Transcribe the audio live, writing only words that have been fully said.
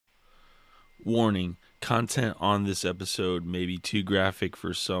Warning, content on this episode may be too graphic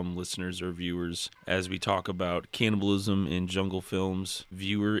for some listeners or viewers as we talk about cannibalism in jungle films.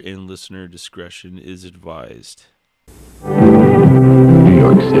 Viewer and listener discretion is advised. New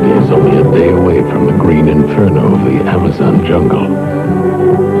York City is only a day away from the green inferno of the Amazon jungle.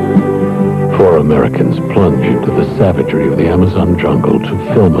 4 Americans plunge into the savagery of the Amazon jungle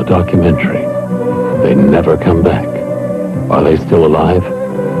to film a documentary. They never come back. Are they still alive?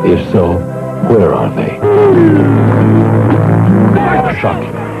 If so, where are they? Shocking.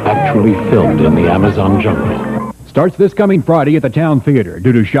 Actually filmed in the Amazon jungle. Starts this coming Friday at the Town Theater.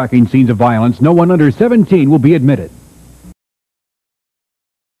 Due to shocking scenes of violence, no one under 17 will be admitted.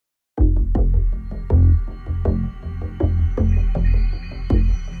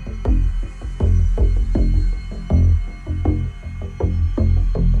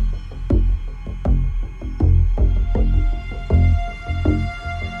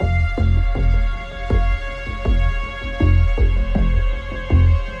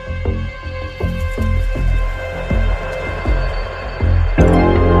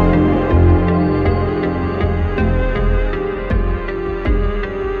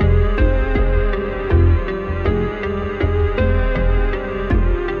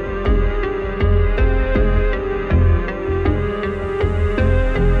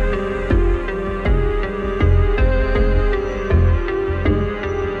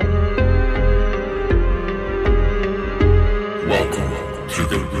 Welcome to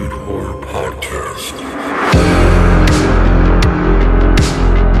the Rude Horror Podcast.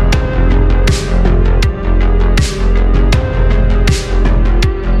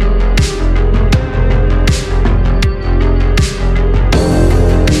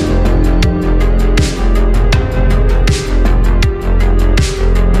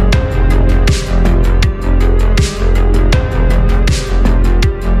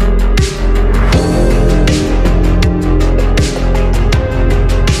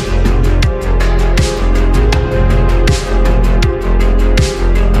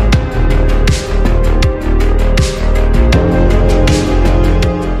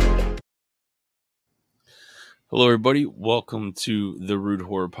 Hello, everybody. Welcome to the Rude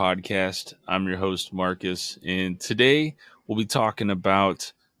Horror Podcast. I'm your host, Marcus, and today we'll be talking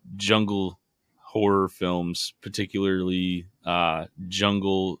about jungle horror films, particularly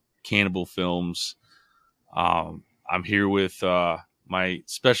jungle cannibal films. I'm here with my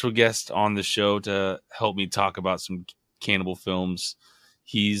special guest on the show to help me talk about some cannibal films.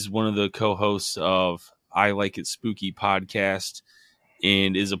 He's one of the co-hosts of I Like It Spooky podcast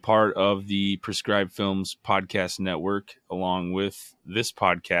and is a part of the Prescribed Films podcast network along with this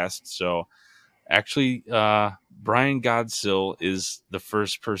podcast. So actually, Brian Godsill is the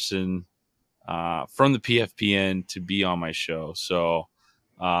first person from the PFPN to be on my show. So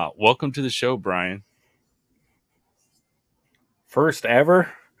welcome to the show, Brian. First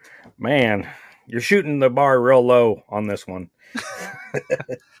ever? Man, you're shooting the bar real low on this one.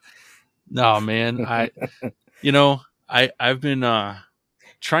 No, man. I've been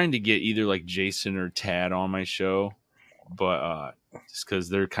trying to get either like Jason or Tad on my show, but just because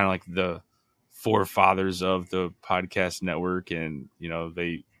they're kind of like the forefathers of the podcast network, and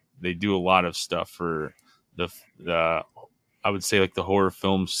they do a lot of stuff for the I would say like the horror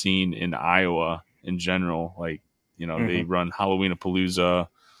film scene in Iowa in general. Like they run Halloween-a-Palooza,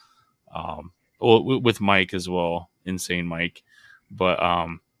 with Mike as well, Insane Mike, but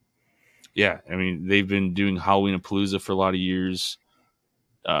yeah, I mean they've been doing Halloween-a-Palooza for a lot of years.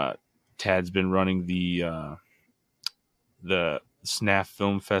 Tad's been running the SNAF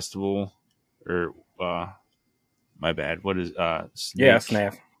Film Festival, or my bad. What is Snake? Yeah,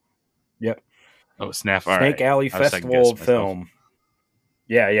 SNAF. Yep. Oh, SNAF. All Snake right. Alley Festival of Film.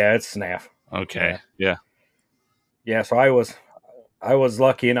 Yeah, it's SNAF. Okay. Yeah. Yeah, so I was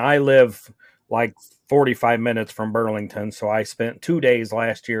lucky, and I live like 45 minutes from Burlington, so I spent 2 days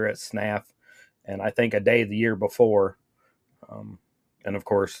last year at SNAF, and I think a day the year before. And of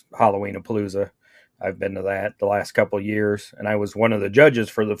course, Halloween-a-Palooza. I've been to that the last couple of years, and I was one of the judges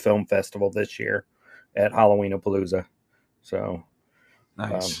for the film festival this year at Halloween-a-Palooza. So,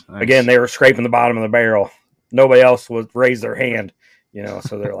 nice. Again, they were scraping the bottom of the barrel. Nobody else would raise their hand,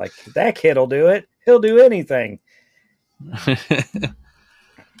 so they're like, that kid will do it. He'll do anything.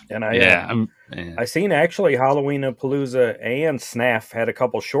 And I seen actually Halloween-a-Palooza and SNAF had a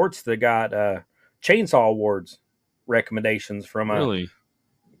couple shorts that got Chainsaw Awards recommendations from really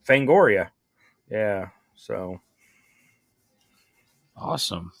Fangoria. Yeah, so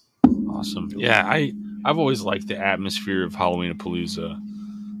awesome. Yeah, I've always liked the atmosphere of Halloween-a-Palooza.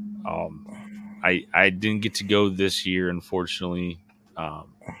 I didn't get to go this year, unfortunately.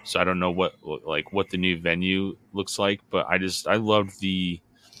 So I don't know what the new venue looks like, but I loved the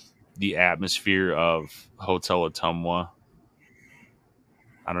atmosphere of Hotel Ottumwa.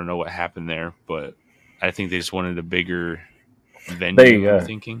 I don't know what happened there, but I think they just wanted a bigger venue. I'm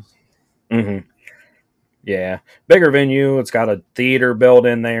thinking. Mm-hmm. Yeah, bigger venue. It's got a theater built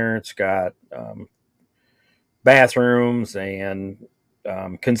in there. It's got bathrooms and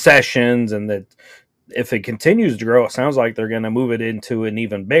concessions, and that if it continues to grow, it sounds like they're going to move it into an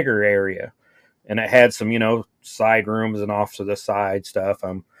even bigger area. And it had some, side rooms and off to the side stuff.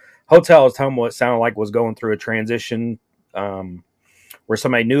 Hotel Ottumwa, it sounded like was going through a transition where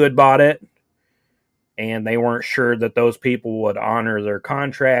somebody new had bought it, and they weren't sure that those people would honor their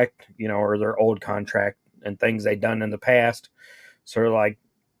contract, or their old contract and things they'd done in the past. So they're like,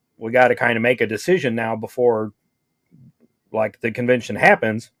 we got to kind of make a decision now before like the convention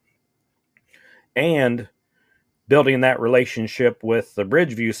happens. And building that relationship with the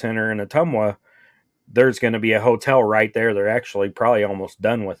Bridgeview Center in Ottumwa, there's going to be a hotel right there. They're actually probably almost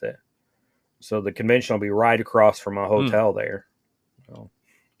done with it. So the convention will be right across from a hotel there. So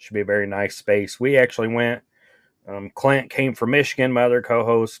should be a very nice space. We actually went. Clint came from Michigan. My other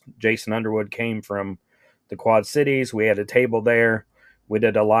co-host, Jason Underwood, came from the Quad Cities. We had a table there. We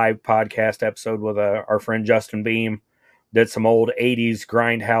did a live podcast episode with our friend Justin Beam. Did some old 80s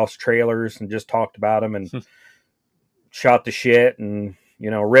grindhouse trailers and just talked about them and shot the shit and,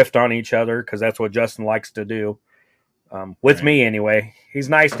 riffed on each other because that's what Justin likes to do. With me anyway. He's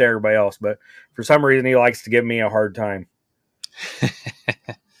nice to everybody else, but for some reason he likes to give me a hard time.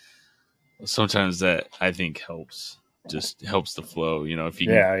 Sometimes that I think helps. Just helps the flow, if you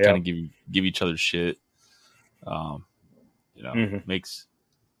can kind of give each other shit. Makes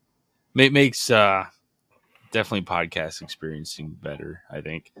definitely podcast experiencing better, I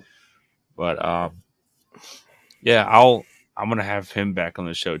think. But I'm gonna have him back on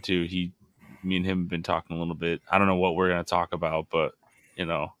the show too. Me and him have been talking a little bit. I don't know what we're gonna talk about, but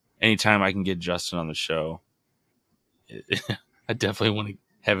anytime I can get Justin on the show, I definitely want to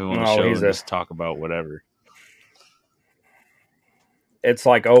have him on the show and just talk about whatever. It's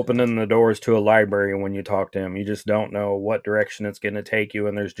like opening the doors to a library when you talk to him. You just don't know what direction it's going to take you,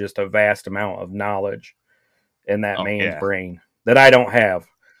 and there's just a vast amount of knowledge in that man's brain that I don't have.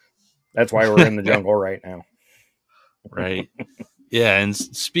 That's why we're in the jungle right now. Right. Yeah, and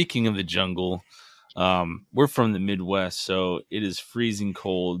speaking of the jungle, we're from the Midwest, so it is freezing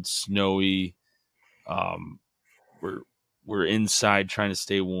cold, snowy. We're inside trying to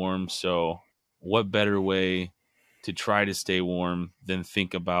stay warm, so what better way to try to stay warm than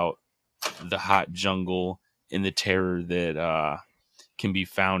think about the hot jungle and the terror that can be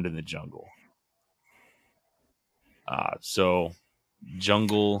found in the jungle. So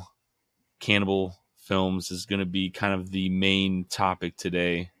jungle cannibal films is going to be kind of the main topic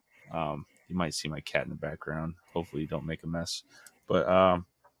today. You might see my cat in the background. Hopefully you don't make a mess. But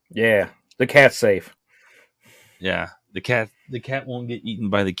the cat's safe. Yeah, the cat won't get eaten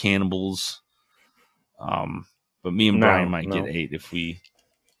by the cannibals. But me and Brian might get ate if we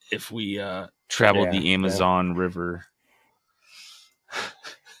travel the Amazon River.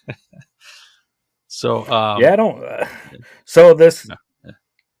 So I don't. So this,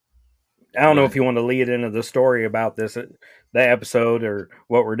 I don't know if you want to lead into the story about this, the episode, or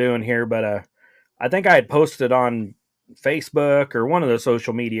what we're doing here, but I think I had posted on Facebook or one of the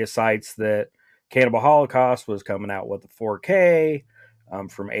social media sites that Cannibal Holocaust was coming out with a 4K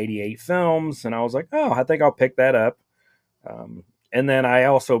from 88 Films, and I was like, oh, I think I'll pick that up. And then I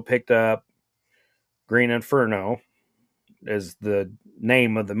also picked up Green Inferno is the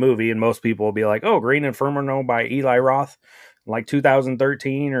name of the movie, and most people will be like, oh, Green Inferno by Eli Roth, like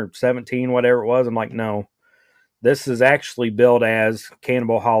 2013 or 17, whatever it was. I'm like, no, this is actually billed as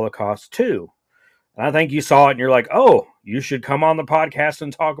Cannibal Holocaust 2. And I think you saw it and you're like, oh, you should come on the podcast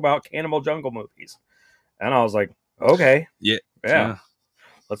and talk about Cannibal Jungle movies. And I was like, okay. Yeah.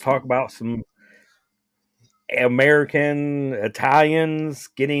 Let's talk about some American Italians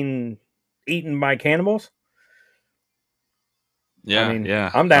getting eaten by cannibals. Yeah, I mean,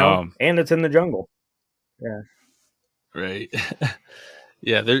 I'm down, and it's in the jungle. Yeah, right.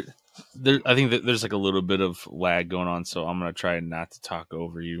 Yeah, there. I think that there's like a little bit of lag going on, so I'm gonna try not to talk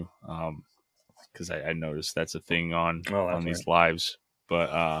over you, because I noticed that's a thing on these lives.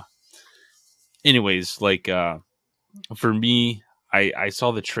 But anyways, like for me, I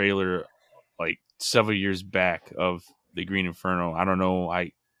saw the trailer like several years back of the Green Inferno. I don't know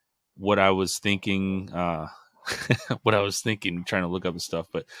what I was thinking. What I was thinking, trying to look up and stuff,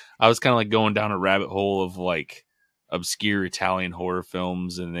 but I was kind of like going down a rabbit hole of like obscure Italian horror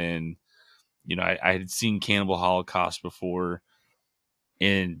films, and then I had seen Cannibal Holocaust before,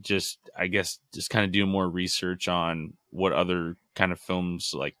 and just, I guess, just kind of doing more research on what other kind of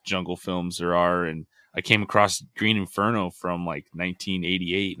films, like jungle films, there are. And I came across Green Inferno from like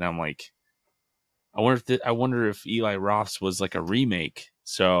 1988, and I'm like, I wonder if Eli Roth's was like a remake.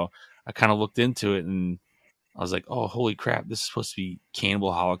 So I kind of looked into it, and I was like, oh, holy crap, this is supposed to be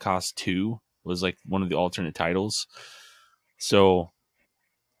Cannibal Holocaust 2, was like one of the alternate titles. So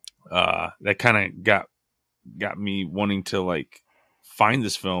that kind of got me wanting to like find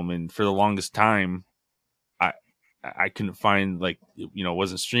this film. And for the longest time, I couldn't find, like, you know, it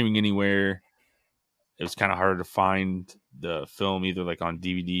wasn't streaming anywhere. It was kind of hard to find the film either like on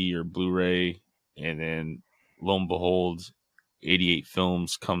DVD or Blu-ray. And then lo and behold, 88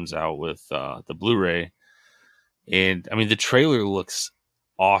 Films comes out with the Blu-ray. And I mean, the trailer looks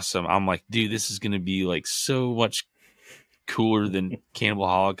awesome. I'm like, dude, this is going to be like so much cooler than Cannibal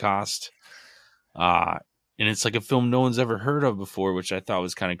Holocaust. And it's like a film no one's ever heard of before, which I thought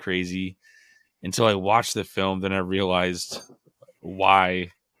was kind of crazy until I watched the film. Then I realized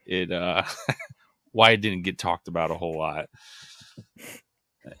why it why it didn't get talked about a whole lot.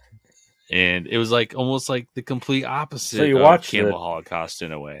 And it was like almost like the complete opposite So you of watched Cannibal Holocaust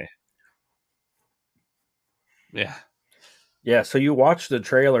in a way. Yeah. Yeah, so you watch the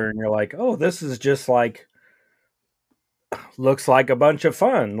trailer and you're like, oh, this is just like, looks like a bunch of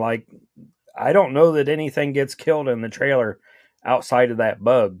fun. Like, I don't know that anything gets killed in the trailer outside of that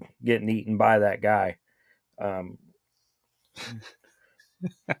bug getting eaten by that guy.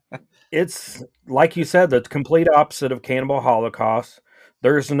 It's, like you said, the complete opposite of Cannibal Holocaust.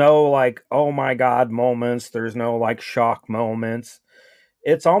 There's no, like, oh my God moments. There's no, like, shock moments.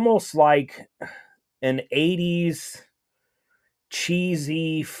 It's almost like an 80s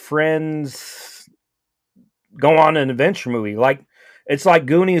cheesy Friends go on an adventure movie. Like, it's like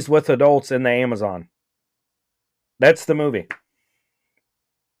Goonies with adults in the Amazon. That's the movie.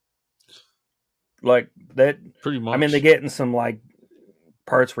 Like that. Pretty much. I mean, they get in some like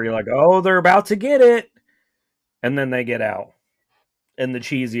parts where you're like, oh, they're about to get it, and then they get out in the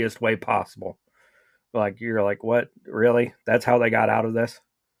cheesiest way possible. Like, you're like, what? Really? That's how they got out of this?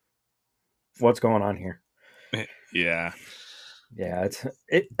 What's going on here? Yeah. Yeah,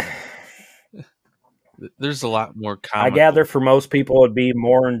 There's a lot more comical. I gather for most people it'd be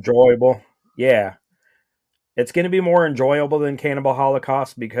more enjoyable. Yeah. It's going to be more enjoyable than Cannibal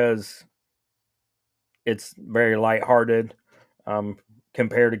Holocaust because it's very lighthearted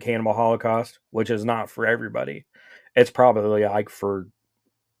compared to Cannibal Holocaust, which is not for everybody. It's probably like for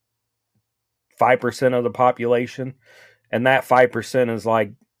 5% of the population, and that 5% is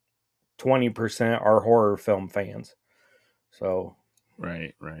like 20% are horror film fans. So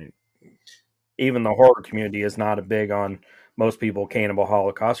right. Even the horror community is not a big on most people Cannibal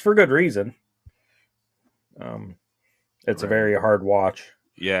Holocaust for good reason. It's a very hard watch.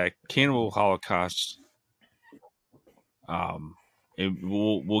 Yeah, Cannibal Holocaust.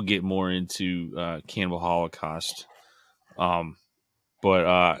 We'll get more into Cannibal Holocaust.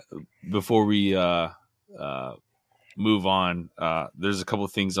 But before we move on, there's a couple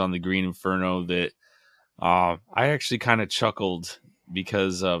of things on the Green Inferno that I actually kind of chuckled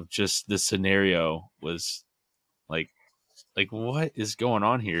because of just the scenario was like what is going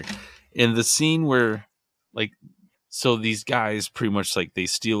on here? In the scene where, like, so these guys pretty much like they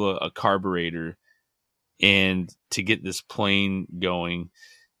steal a carburetor and to get this plane going,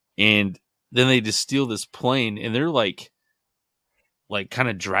 and then they just steal this plane and they're like kind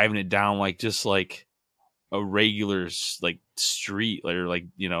of driving it down like just like a regular like street or like,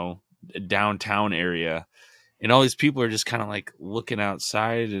 you know, a downtown area. And all these people are just kind of like looking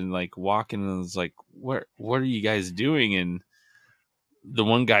outside and like walking, and it's like, what are you guys doing? And the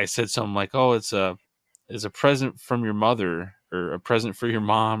one guy said something like, oh, it's a present from your mother or a present for your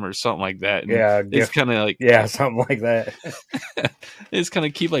mom or something like that. And yeah. It's kind of like, yeah, something like that. It's kind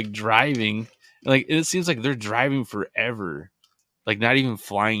of keep like driving. Like, it seems like they're driving forever, like not even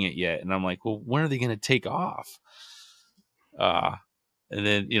flying it yet. And I'm like, well, when are they going to take off? And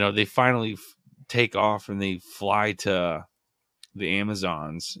then, you know, they finally take off and they fly to the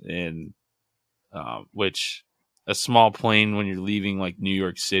Amazons, and which a small plane when you're leaving like New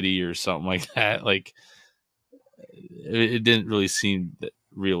York City or something like that, like it didn't really seem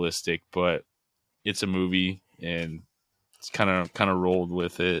realistic, but it's a movie and it's kind of rolled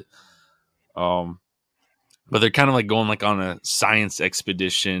with it. But they're kind of like going like on a science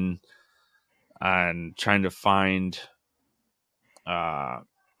expedition and trying to find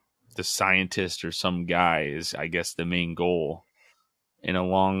the scientist or some guy is, I guess, the main goal. And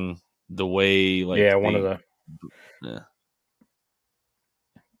along the way, like, yeah, one of the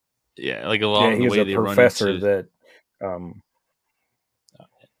like along the way they run into that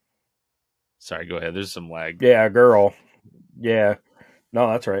Sorry, go ahead. There's some lag. Yeah, a girl. Yeah.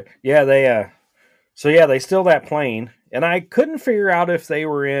 No, that's right. Yeah, they steal that plane, and I couldn't figure out if they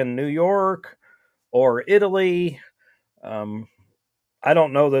were in New York or Italy. I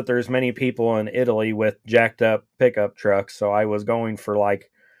don't know that there's many people in Italy with jacked up pickup trucks, so I was going for like,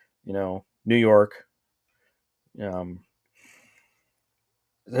 New York. So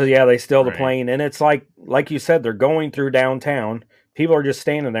yeah, they steal the Right. plane, and it's like you said, they're going through downtown. People are just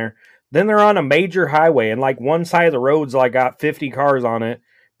standing there. Then they're on a major highway, and like one side of the road's like got 50 cars on it,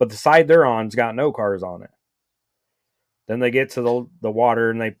 but the side they're on's got no cars on it. Then they get to the water,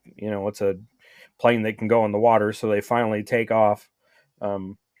 and it's a plane that can go in the water, so they finally take off.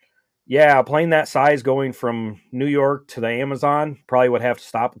 Yeah, a plane that size going from New York to the Amazon probably would have to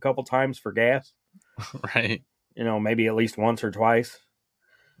stop a couple times for gas. Right. Maybe at least once or twice.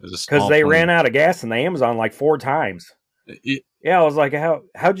 Because they ran out of gas in the Amazon like 4 times. Yeah, I was like,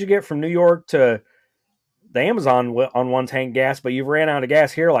 how'd you get from New York to the Amazon on one tank gas, but you've ran out of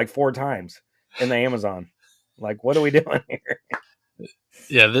gas here like 4 times in the Amazon? Like, what are we doing here?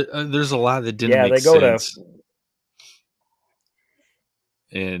 Yeah, there's a lot that didn't make sense.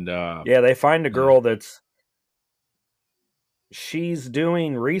 And they find a girl she's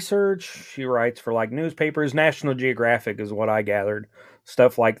doing research. She writes for like newspapers. National Geographic is what I gathered.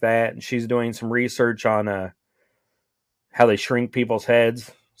 Stuff like that. And she's doing some research on how they shrink people's heads.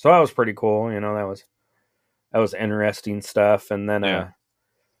 So that was pretty cool. That was interesting stuff. And then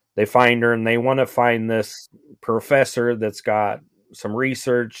they find her, and they want to find this professor that's got some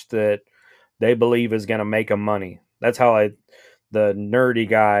research that they believe is going to make them money. That's how the nerdy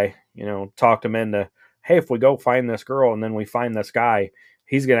guy, talked him into, hey, if we go find this girl and then we find this guy,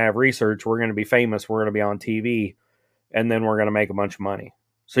 he's going to have research. We're going to be famous. We're going to be on TV, and then we're going to make a bunch of money.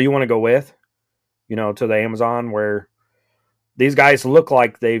 So you want to go with, to the Amazon, where these guys look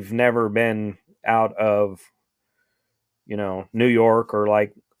like they've never been out of, New York or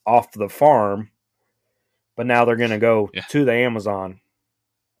like off the farm, but now they're going to go to the Amazon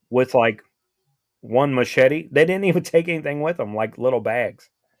with like one machete. They didn't even take anything with them, like little bags.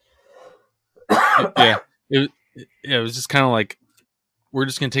 Yeah, it was just kind of like, we're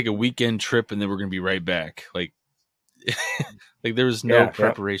just going to take a weekend trip and then we're going to be right back. Like, like there was no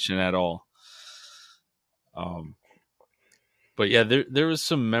preparation at all. But yeah, there was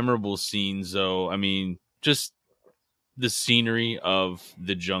some memorable scenes though. I mean, just the scenery of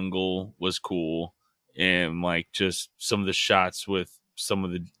the jungle was cool, and like just some of the shots with some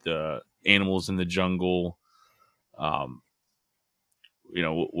of the animals in the jungle,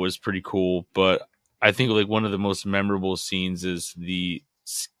 was pretty cool. But I think like one of the most memorable scenes is the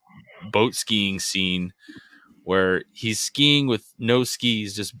boat skiing scene, where he's skiing with no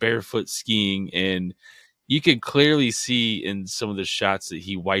skis, just barefoot skiing, and you could clearly see in some of the shots that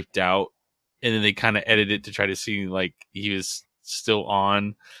he wiped out, and then they kind of edited it to try to see like he was still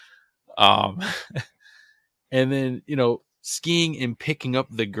on. And then, skiing and picking up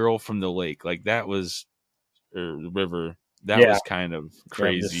the girl from the lake, like that was, or the river, that was kind of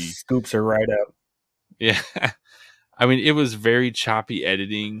crazy. Yeah, scoops her right up. Yeah. I mean, it was very choppy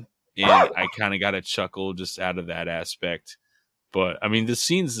editing, and I kind of got a chuckle just out of that aspect. But I mean, the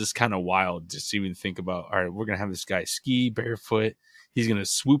scene's just kind of wild just to even think about. All right, we're going to have this guy ski barefoot. He's going to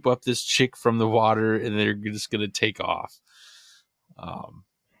swoop up this chick from the water, and they're just going to take off.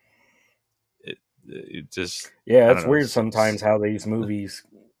 It just, it's weird sometimes how these movies,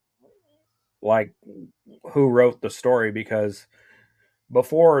 like who wrote the story, because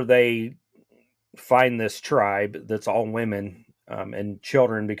before they find this tribe that's all women and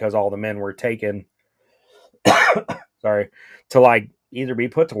children, because all the men were taken to like either be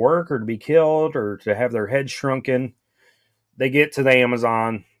put to work or to be killed or to have their heads shrunken. They get to the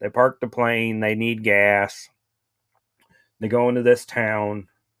Amazon, they park the plane, they need gas, they go into this town,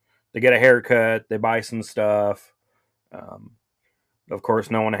 they get a haircut, they buy some stuff. Of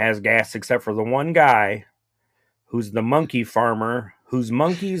course, no one has gas except for the one guy who's the monkey farmer, whose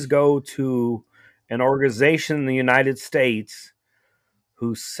monkeys go to an organization in the United States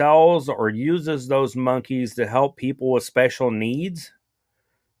who sells or uses those monkeys to help people with special needs,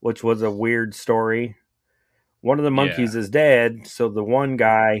 which was a weird story. One of the monkeys is dead, so the one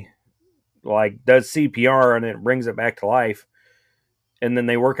guy like does CPR and it brings it back to life. And then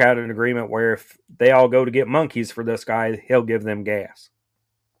they work out an agreement where if they all go to get monkeys for this guy, he'll give them gas.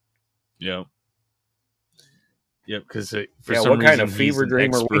 Yep. Because for some what reason, kind of fever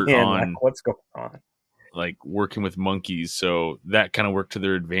dream are we in? Like, what's going on? Like working with monkeys, so that kind of worked to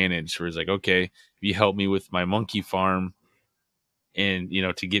their advantage. Where it's like, okay, if you help me with my monkey farm, and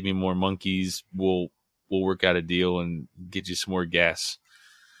to get me more monkeys, we'll work out a deal and get you some more gas.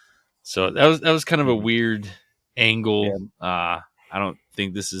 So that was kind of a weird angle. Yeah. I don't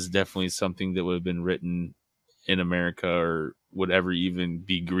think this is definitely something that would have been written in America or would ever even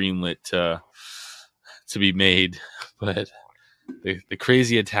be greenlit to be made. But the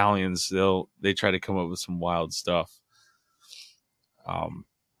crazy Italians, they try to come up with some wild stuff.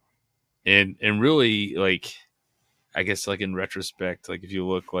 And really, like, I guess, like, in retrospect, like, if you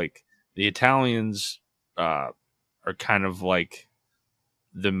look, like, the Italians are kind of like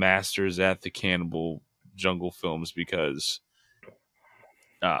the masters at the cannibal jungle films, because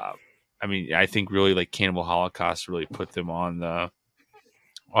I mean, I think really, like, Cannibal Holocaust really put them on the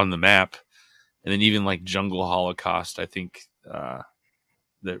map. And then even like Jungle Holocaust, I think that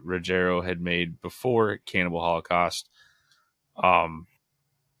Ruggiero had made before Cannibal Holocaust.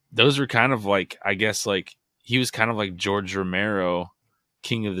 Those were kind of like, I guess, like, he was kind of like George Romero,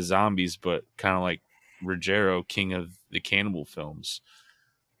 King of the Zombies, but kind of like Ruggiero, King of the Cannibal films.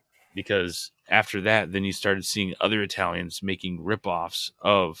 Because after that, then you started seeing other Italians making ripoffs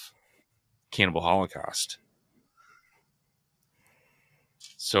of Cannibal Holocaust.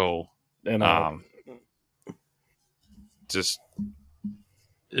 So, And just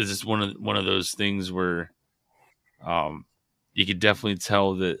is this one of those things where you could definitely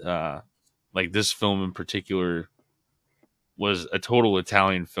tell that like, this film in particular was a total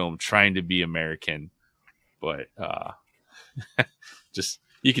Italian film trying to be American, but just,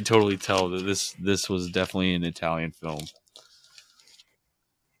 you could totally tell that this was definitely an Italian film.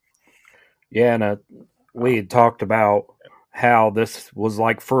 yeah, and we had talked about how this was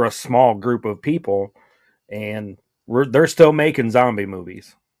like for a small group of people, and they're still making zombie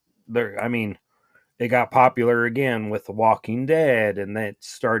movies. I mean, it got popular again with The Walking Dead, and that's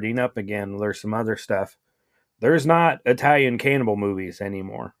starting up again. There's some other stuff. There's not Italian cannibal movies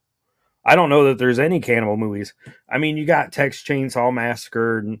anymore. I don't know that there's any cannibal movies. I mean, you got Texas Chainsaw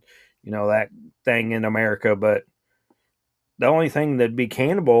Massacre and, that thing in America, but the only thing that'd be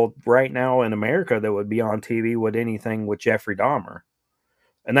cannibal right now in America that would be on TV would anything with Jeffrey Dahmer.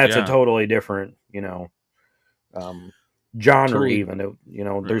 And that's a totally different, genre. Totally. Even,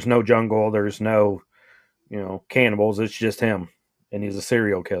 there's no jungle, there's no, cannibals. It's just him, and he's a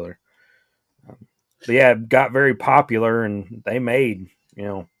serial killer. But yeah, it got very popular, and they made,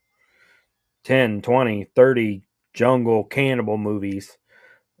 10, 20, 30 jungle cannibal movies.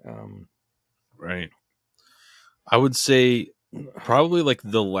 Right. I would say probably like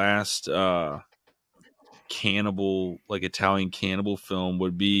the last cannibal, like, Italian cannibal film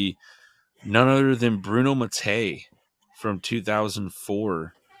would be none other than Bruno Mattei from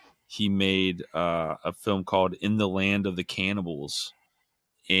 2004. He made a film called In the Land of the Cannibals.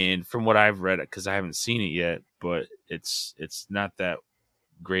 And from what I've read, because I haven't seen it yet, but it's not that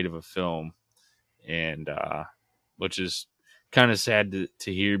great of a film, and which is kind of sad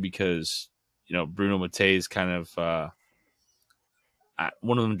to hear, because Bruno Mattei is kind of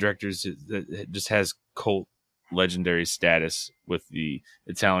one of them directors that just has cult legendary status with the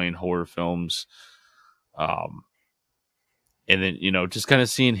Italian horror films. And then, just kind of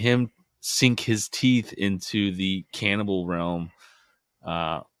seeing him sink his teeth into the cannibal realm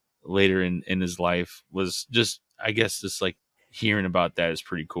later in his life was just, I guess, just like hearing about that is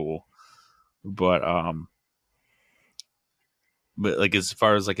pretty cool. But like, as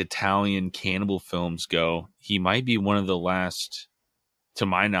far as like Italian cannibal films go, he might be one of the last, to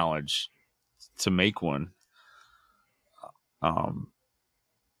my knowledge, to make one. And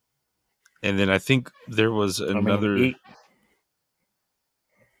then I think there was another.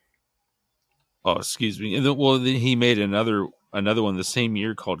 Oh, excuse me. And then he made another one the same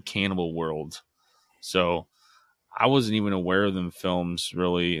year called Cannibal World. So I wasn't even aware of them films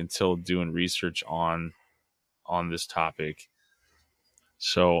really until doing research on this topic.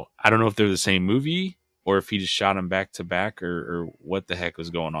 So I don't know if they're the same movie or if he just shot them back to back, or what the heck was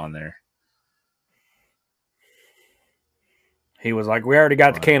going on there. He was like, we already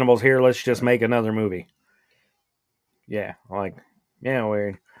got the cannibals here. Let's just make another movie. Yeah. Like, yeah,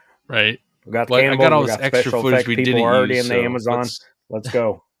 we got the cannibals. I got all we this got extra special footage effects we people didn't already use, in the Amazon. Let's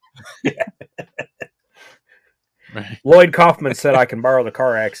go. Right. Lloyd Kaufman said I can borrow the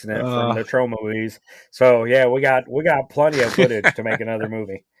car accident from the Troma movies. So yeah, we got plenty of footage to make another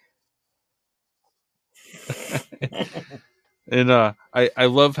movie. And I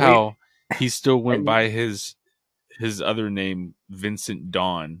love how he still went by his other name, Vincent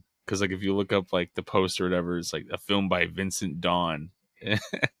Dawn, because like if you look up like the poster or whatever, it's like a film by Vincent Dawn.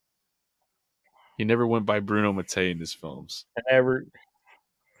 He never went by Bruno Mattei in his films.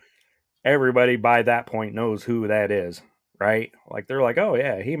 Everybody by that point knows who that is, right? Like they're like, oh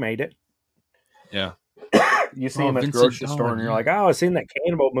yeah, he made it. Yeah. You see him at the grocery store, and you're like, oh, I've seen that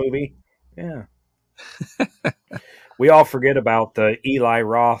cannibal movie. Yeah. We all forget about the Eli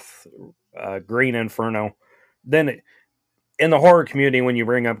Roth Green Inferno. Then in the horror community, when you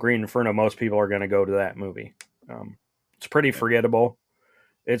bring up Green Inferno, most people are going to go to that movie. It's pretty forgettable.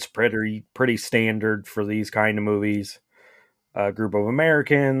 It's pretty standard for these kind of movies. A group of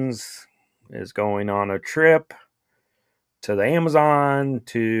Americans is going on a trip to the Amazon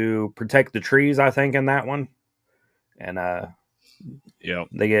to protect the trees, I think, in that one. And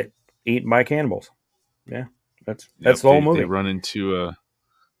they get eaten by cannibals. Yeah, that's the whole movie. They run into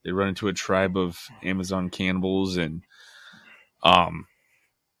a tribe of Amazon cannibals, and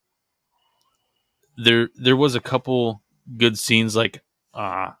there was a couple good scenes. Like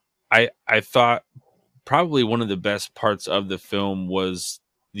I thought probably one of the best parts of the film was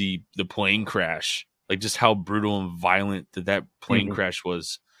the plane crash. Like just how brutal and violent that plane crash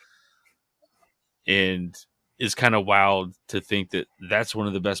was, and it's kind of wild to think that that's one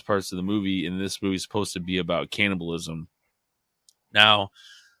of the best parts of the movie. And this movie is supposed to be about cannibalism. Now,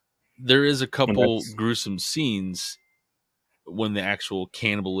 there is a couple gruesome scenes when the actual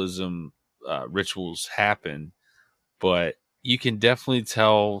cannibalism rituals happen, but you can definitely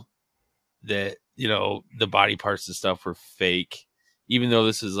tell that, the body parts and stuff were fake. Even though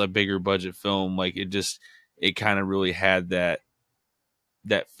this is a bigger budget film, like it kind of really had that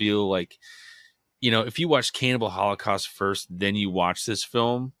feel. Like, if you watch Cannibal Holocaust first, then you watch this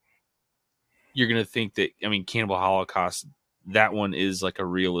film, you're going to think that, Cannibal Holocaust, that one is like a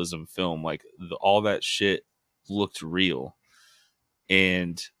realism film. Like all that shit looked real.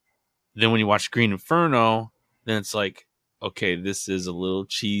 And then when you watch Green Inferno, then it's like, okay, this is a little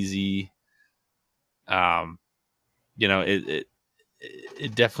cheesy.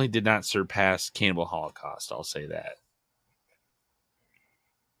 It definitely did not surpass Cannibal Holocaust. I'll say that.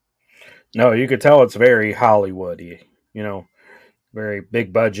 No, you could tell it's very Hollywoody, very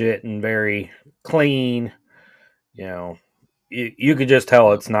big budget and very clean. You could just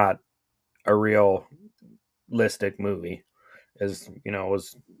tell it's not a realistic movie.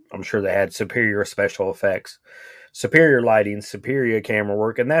 I'm sure they had superior special effects, superior lighting, superior camera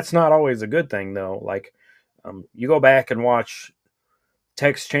work, and that's not always a good thing, though. Like, you go back and watch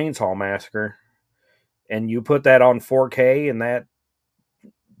Texas Chainsaw Massacre, and you put that on 4K, and that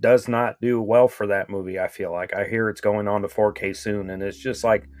does not do well for that movie. I feel like I hear it's going on to 4K soon, and it's just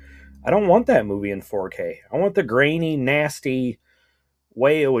like, I don't want that movie in 4K. I want the grainy, nasty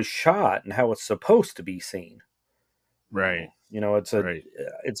way it was shot and how it's supposed to be seen. Right.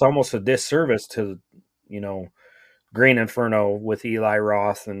 It's almost a disservice to, Green Inferno with Eli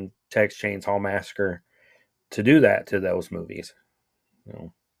Roth and Texas Chainsaw Massacre to do that to those movies.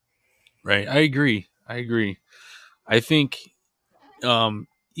 Right. I agree. I think,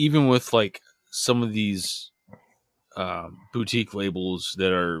 even with like some of these boutique labels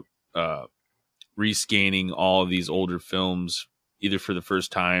that are rescanning all of these older films, either for the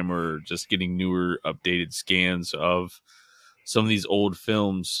first time or just getting newer updated scans of some of these old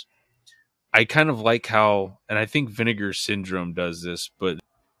films, I kind of like how, and I think Vinegar Syndrome does this, but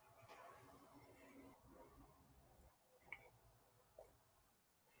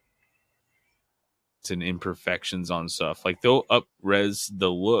and imperfections on stuff. Like they'll up-res the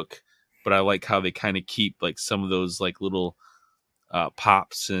look, but I like how they kind of keep like some of those like little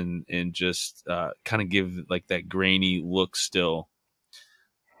pops and just kind of give like that grainy look still.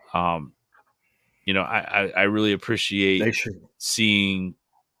 I really appreciate seeing,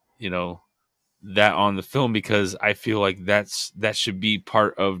 that on the film, because I feel like that should be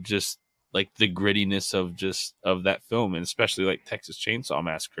part of just like the grittiness of that film, and especially like Texas Chainsaw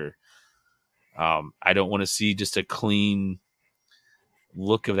Massacre. I don't want to see just a clean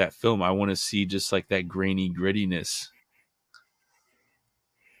look of that film. I want to see just like that grainy grittiness.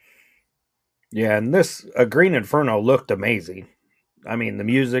 Yeah, and Green Inferno looked amazing. The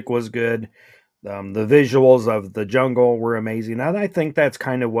music was good. The visuals of the jungle were amazing. And I think that's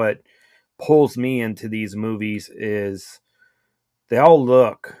kind of what pulls me into these movies is they all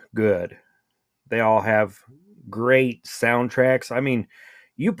look good. They all have great soundtracks.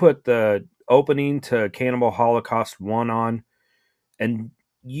 You put the opening to Cannibal Holocaust 1 on, and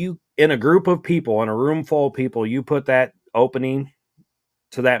you, in a group of people, in a room full of people, you put that opening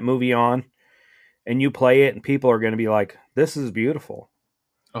to that movie on, and you play it, and people are going to be like, this is beautiful.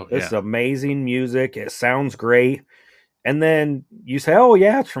 Oh, this is amazing music. It sounds great. And then you say, oh,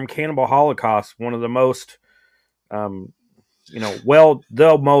 yeah, it's from Cannibal Holocaust, one of the most, the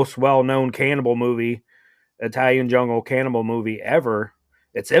most well-known cannibal movie, Italian jungle cannibal movie ever.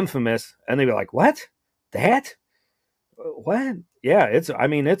 It's infamous. And they'd be like, what? That? What? Yeah,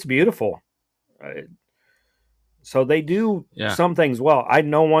 it's beautiful. So they do Yeah. some things well. I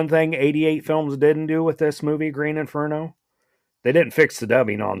know one thing 88 Films didn't do with this movie, Green Inferno. They didn't fix the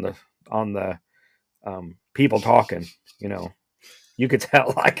dubbing on the people talking. You know, you could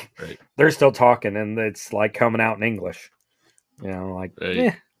tell like Right. they're still talking, and it's like coming out in English. You know, like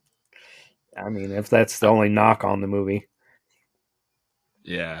Right. I mean, if that's the only knock on the movie.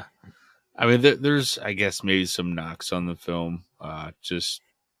 Yeah. I mean, there's, I guess, maybe some knocks on the film. Just,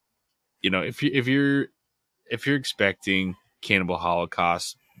 you know, if you're expecting Cannibal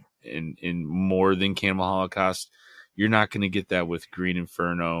Holocaust in more than Cannibal Holocaust, you're not going to get that with Green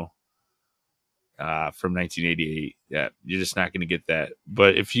Inferno from 1988. Yeah, you're just not going to get that.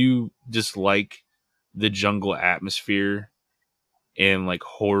 But if you just like the jungle atmosphere and like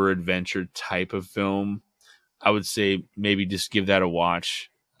horror adventure type of film, I would say maybe just give that a watch.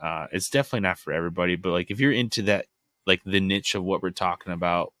 It's definitely not for everybody, but like if you're into that, like the niche of what we're talking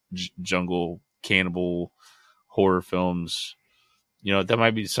about, jungle cannibal horror films, you know, that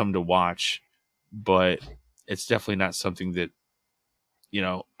might be something to watch, but it's definitely not something that, you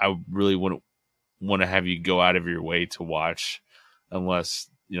know, I really wouldn't want to have you go out of your way to watch unless,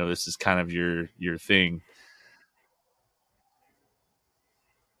 you know, this is kind of your thing.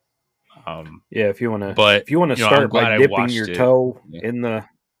 Yeah, if you want But to I'm start glad by I dipping watched your it. toe Yeah. in the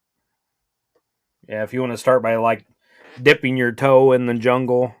if you want to start by like dipping your toe in the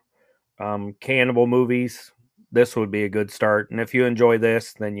jungle cannibal movies, this would be a good start. And if you enjoy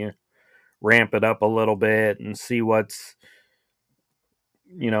this, then you ramp it up a little bit and see what's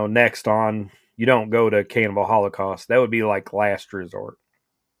next on. You don't go to Cannibal Holocaust. That would be like last resort.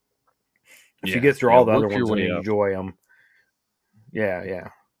 If you get through all the other Work your ones and way up. enjoy them, yeah.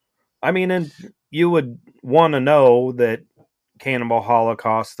 I mean, and you would want to know that Cannibal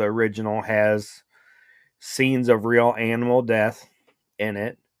Holocaust, the original, has scenes of real animal death in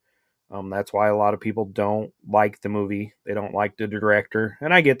it. That's why a lot of people don't like the movie. They don't like the director,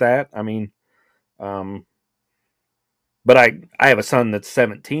 and I get that. I mean, but I have a son that's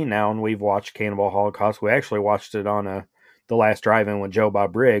 17 now, and we've watched Cannibal Holocaust. We actually watched it on the last drive-in with Joe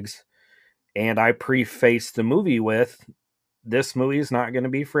Bob Briggs, and I prefaced the movie with, "This movie is not going to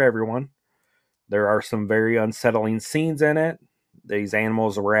be for everyone. There are some very unsettling scenes in it. These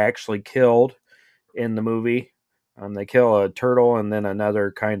animals were actually killed in the movie. They kill a turtle and then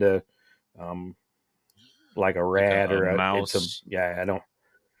another kind of like a rat like or a it's a mouse.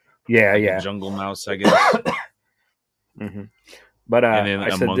 yeah. A jungle mouse, I guess. Mm-hmm. But and then I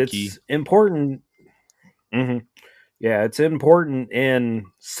a said monkey. it's important. Mm-hmm. Yeah, it's important in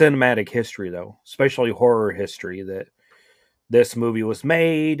cinematic history, though, especially horror history, that this movie was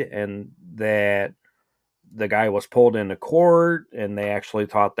made and that the guy was pulled into court and they actually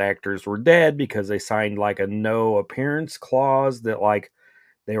thought the actors were dead because they signed like a no appearance clause that like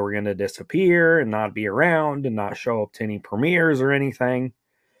they were going to disappear and not be around and not show up to any premieres or anything.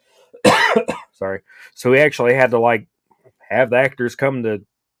 Sorry. So we actually had to like have the actors come to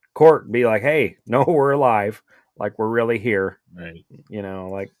court and be like, "Hey, no, we're alive. Like we're really here." Right.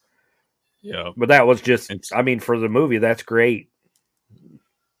 Like Yeah. but that was just It's, I mean, for the movie, that's great.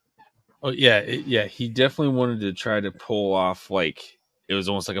 oh yeah, he definitely wanted to try to pull off, like, it was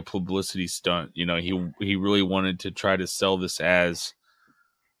almost like a publicity stunt. You know, he really wanted to try to sell this as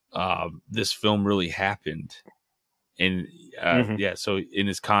this film really happened. And Mm-hmm. so in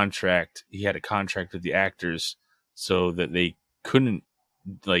his contract, he had a contract with the actors so that they couldn't,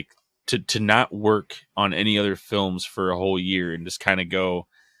 like, to not work on any other films for a whole year and just kind of go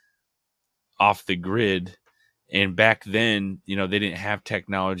off the grid. And back then, you know, they didn't have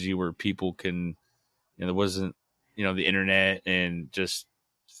technology where people can, you know, there wasn't, you know, the internet, and just,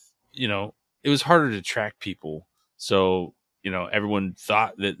 you know, it was harder to track people. So, you know, everyone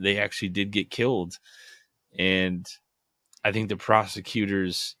thought that they actually did get killed. And I think the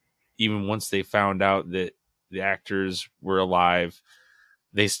prosecutors, even once they found out that the actors were alive,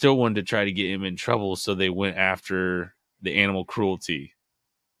 they still wanted to try to get him in trouble. So they went after the animal cruelty.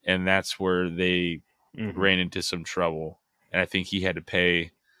 And that's where they Mm-hmm. ran into some trouble. And I think he had to pay,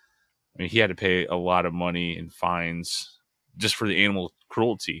 I mean, he had to pay a lot of money in fines just for the animal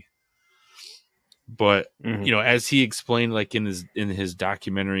cruelty. But, Mm-hmm. you know, as he explained, like in his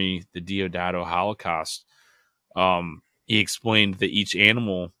documentary, The Deodato Holocaust, he explained that each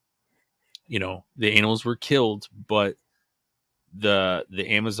animal, you know, the animals were killed, but the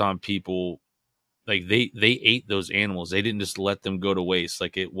Amazon people, like they ate those animals. They didn't just let them go to waste.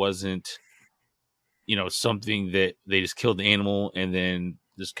 Like it wasn't, you know, something that they just killed the animal and then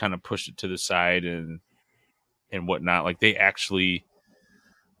just kind of pushed it to the side and whatnot. Like they actually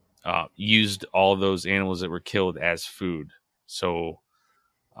used all those animals that were killed as food. So,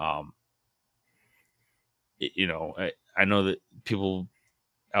 you know, I know that people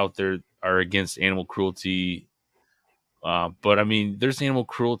out there are against animal cruelty, but I mean, there's animal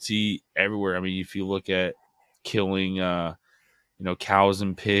cruelty everywhere. I mean, if you look at killing, you know, cows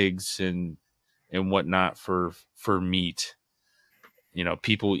and pigs and whatnot for meat, you know,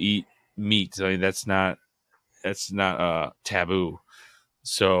 people eat meat. I mean, that's not taboo.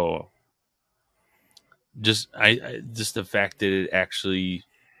 So just the fact that it actually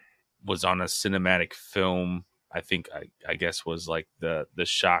was on a cinematic film, I guess was like the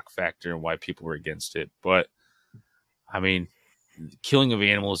shock factor and why people were against it. But I mean, killing of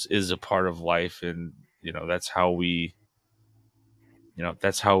animals is a part of life, and you know that's how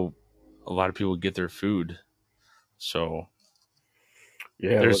that's how a lot of people get their food. So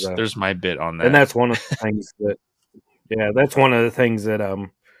Yeah, there's my bit on and that. that's one of the things that that's one of the things that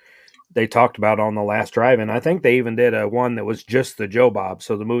they talked about on the last drive-in. I think they even did a one that was just the Joe Bob,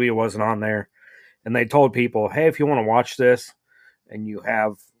 so the movie wasn't on there. And they told people, hey, if you want to watch this and you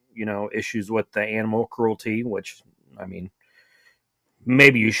have, issues with the animal cruelty, which, I mean,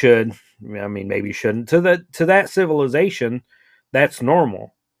 maybe you should. I mean, maybe you shouldn't. To that civilization, that's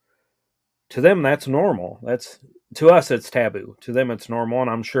normal. To them, that's normal. To us, it's taboo. To them, it's normal. And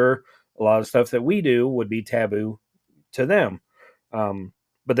I'm sure a lot of stuff that we do would be taboo to them.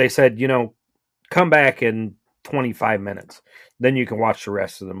 But they said, come back in 25 minutes. Then you can watch the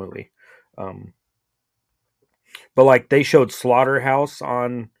rest of the movie. But like they showed Slaughterhouse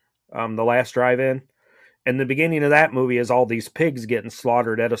on the last drive-in, and the beginning of that movie is all these pigs getting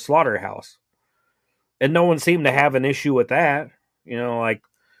slaughtered at a slaughterhouse, and no one seemed to have an issue with that. Like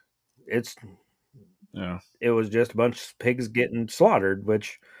it was just a bunch of pigs getting slaughtered,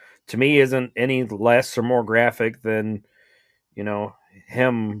 which to me isn't any less or more graphic than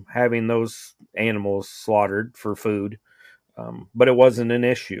him having those animals slaughtered for food. But it wasn't an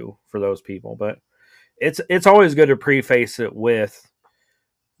issue for those people. But it's always good to preface it with,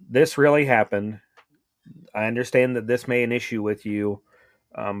 this really happened. I understand that this may an issue with you,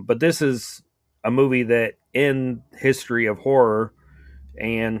 but this is a movie that in history of horror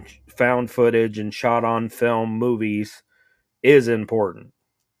and found footage and shot on film movies is important,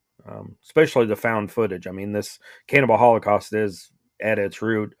 especially the found footage. I mean, this Cannibal Holocaust is at its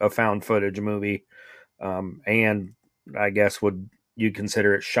root a found footage movie, and I guess would you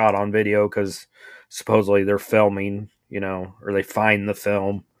consider it shot on video because supposedly they're filming, or they find the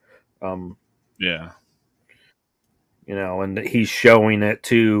film. Yeah. And he's showing it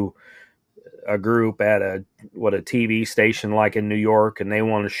to a group at a TV station like in New York, and they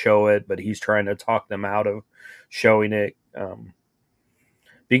want to show it, but he's trying to talk them out of showing it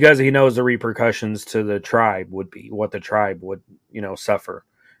because he knows the repercussions to the tribe would be what the tribe would, suffer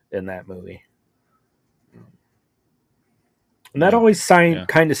in that movie. And that always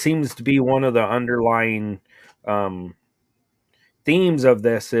kind of seems to be one of the underlying themes of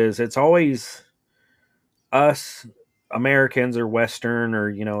this is it's always us Americans or Western or,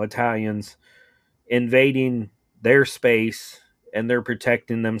 Italians invading their space and they're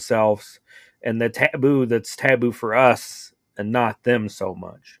protecting themselves and the taboo that's taboo for us and not them so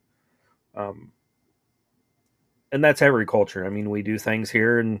much. And that's every culture. I mean, we do things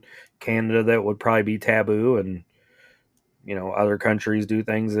here in Canada that would probably be taboo, and other countries do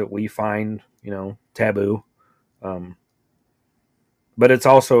things that we find, taboo. But it's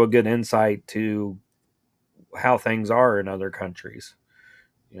also a good insight to how things are in other countries,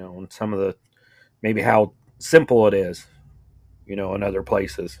 and some of the, maybe how simple it is, in other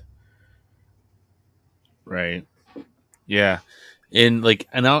places. Right. Yeah. And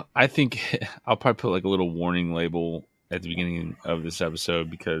I think I'll probably put like a little warning label at the beginning of this episode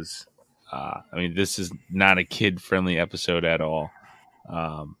because, I mean, this is not a kid-friendly episode at all.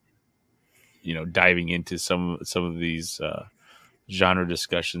 Diving into some of these genre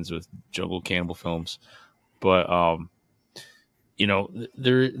discussions with jungle cannibal films, but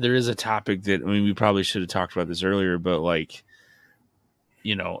there is a topic that, I mean, we probably should have talked about this earlier, but like,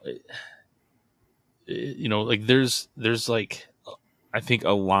 like there's like, I think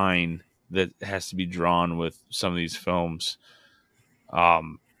a line that has to be drawn with some of these films.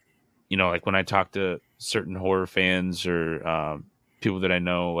 Like when I talk to certain horror fans or people that I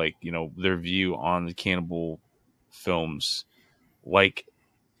know, like, their view on the cannibal films, like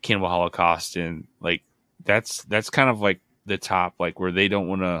Cannibal Holocaust, and like that's kind of like the top, like where they don't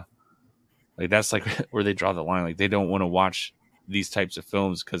want to, like that's like where they draw the line, like they don't want to watch these types of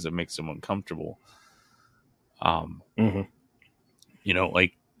films because it makes them uncomfortable.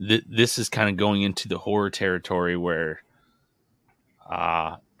 Like this is kind of going into the horror territory where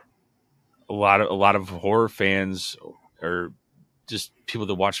a lot of horror fans or just people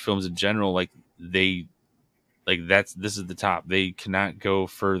that watch films in general, like they like this is the top. They cannot go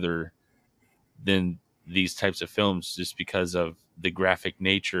further than these types of films just because of the graphic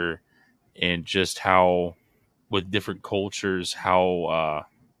nature and just how, with different cultures, how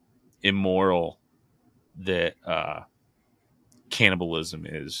immoral that cannibalism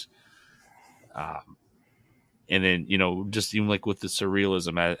is. And then, just even like with the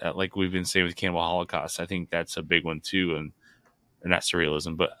surrealism, like we've been saying with Cannibal Holocaust, I think that's a big one too. And or not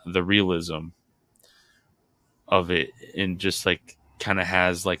surrealism, but the realism of it, and just like kind of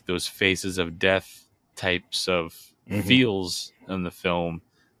has like those faces of death types of feels in the film,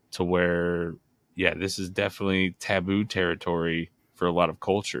 to where, yeah, this is definitely taboo territory for a lot of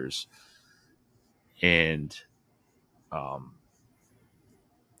cultures. And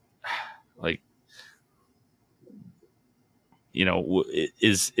like,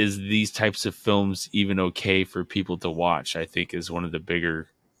 is these types of films even okay for people to watch? I think is one of the bigger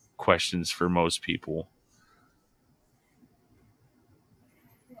questions for most people.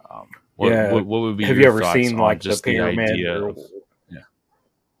 What would be Have your you ever thoughts seen on like the just the pyramid idea or of,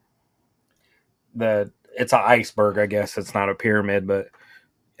 yeah, it's an iceberg, I guess. It's not a pyramid, but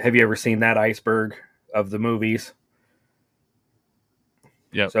have you ever seen that iceberg of the movies?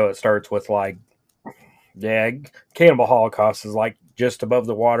 yeah, So it starts with like, yeah, Cannibal Holocaust is like just above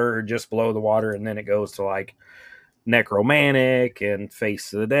the water or just below the water, and then it goes to like Necromantic and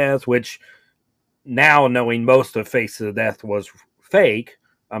Face of the Death, which now knowing most of Face of the Death was fake,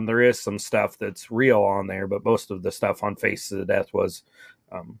 there is some stuff that's real on there, but most of the stuff on Face of the Death was,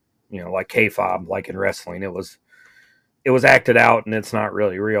 like kayfabe, like in wrestling. It was acted out, and it's not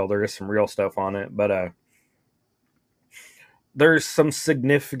really real. There is some real stuff on it, but there's some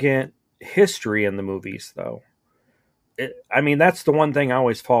significant history in the movies, though. That's the one thing I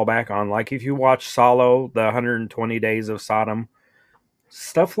always fall back on. Like if you watch Solo, the 120 Days of Sodom,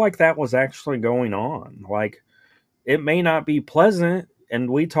 stuff like that was actually going on. Like, it may not be pleasant, and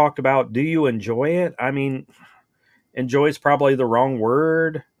we talked about, do you enjoy it? Enjoy is probably the wrong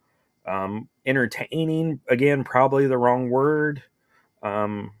word. Entertaining, again, probably the wrong word.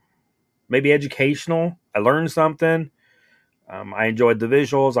 Maybe educational. I learned something. I enjoyed the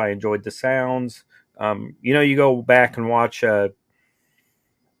visuals. I enjoyed the sounds. You go back and watch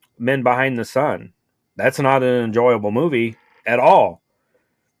Men Behind the Sun. That's not an enjoyable movie at all.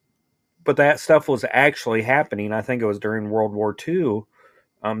 But that stuff was actually happening. I think it was during World War II.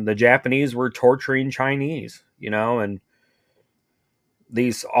 The Japanese were torturing Chinese, and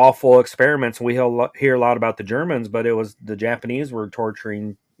these awful experiments. We hear a lot about the Germans, but it was the Japanese were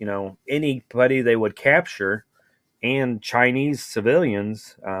torturing, anybody they would capture, and Chinese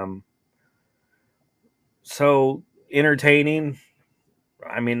civilians. So entertaining.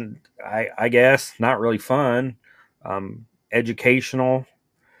 I guess not really fun. Educational.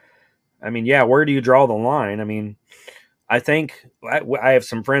 Yeah, where do you draw the line? I think I have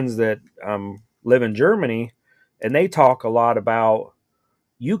some friends that live in Germany, and they talk a lot about,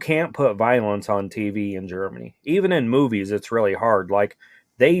 you can't put violence on TV in Germany. Even in movies, it's really hard. Like,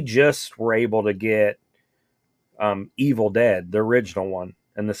 they just were able to get Evil Dead, the original one,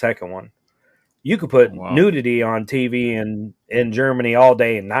 and the second one. You could put nudity on TV in Germany all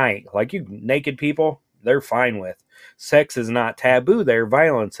day and night. Like, naked people, they're fine with. Sex is not taboo there.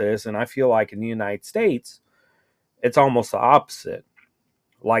 Violence is. And I feel like in the United States, it's almost the opposite.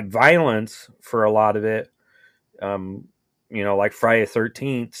 Like, violence for a lot of it, like Friday the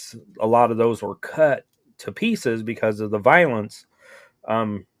 13th, a lot of those were cut to pieces because of the violence.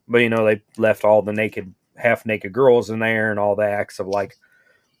 But they left all the half naked girls in there, and all the acts of like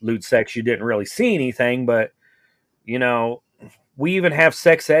lewd sex. You didn't really see anything, but we even have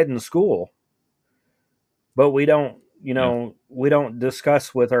sex ed in school, but we don't, we don't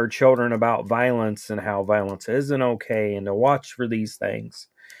discuss with our children about violence and how violence isn't okay, and to watch for these things,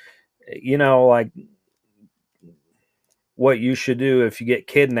 like what you should do if you get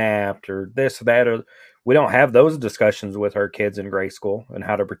kidnapped or this or that. Or we don't have those discussions with our kids in grade school and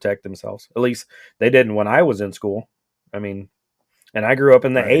how to protect themselves. At least they didn't when I was in school. And I grew up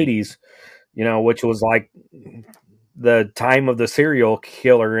in the 80s, which was like the time of the serial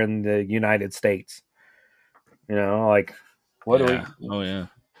killer in the United States. Like, what do we? Oh, yeah.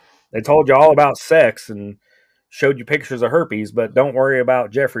 They told you all about sex and showed you pictures of herpes, but don't worry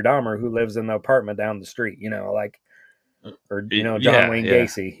about Jeffrey Dahmer, who lives in the apartment down the street, or John Wayne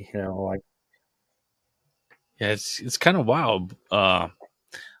Gacy, like. Yeah, it's kind of wild. I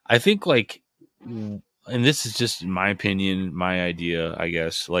think, like, and this is just my opinion, my idea, I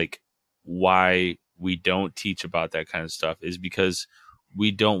guess, like, why we don't teach about that kind of stuff is because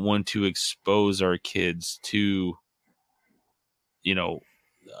we don't want to expose our kids to,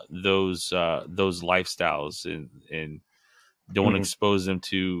 those lifestyles, and don't want to expose them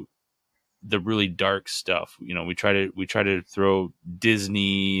to the really dark stuff. You know, we try to throw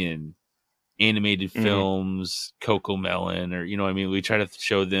Disney and animated films, Coco Melon, or, you know, I mean, we try to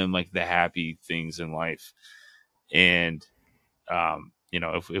show them like the happy things in life. And, you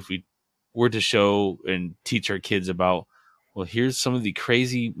know, if we were to show and teach our kids about, well, here's some of the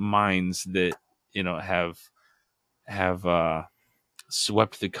crazy minds that, you know, have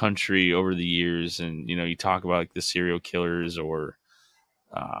swept the country over the years. And, you know, you talk about like the serial killers, or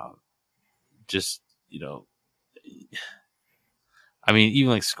just, you know, I mean,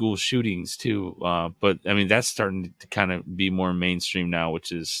 even like school shootings too. But I mean, that's starting to kind of be more mainstream now,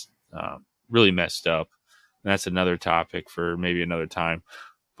 which is really messed up. And that's another topic for maybe another time.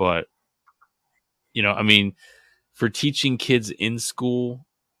 But, you know, I mean, for teaching kids in school,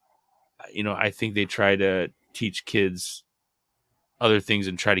 you know, I think they try to teach kids other things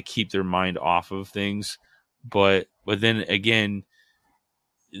and try to keep their mind off of things. But then again,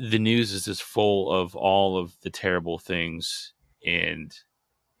 the news is just full of all of the terrible things, and,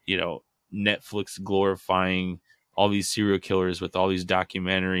 you know, Netflix glorifying all these serial killers with all these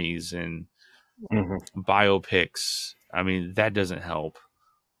documentaries and biopics. I mean, that doesn't help.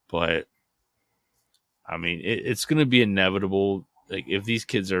 But I mean, it's going to be inevitable. Like, if these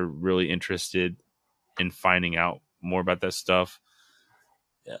kids are really interested in finding out more about that stuff,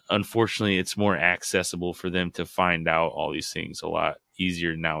 unfortunately, it's more accessible for them to find out all these things a lot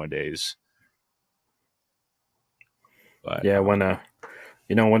easier nowadays. But yeah, when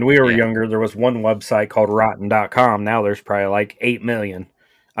you know, when we were younger, there was one website called Rotten.com. Now there's probably like 8 million.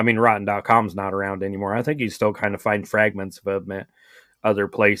 I mean, Rotten.com's not around anymore. I think you still kind of find fragments of them at other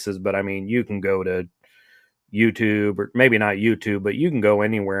places, but I mean, you can go to YouTube, or maybe not YouTube, but you can go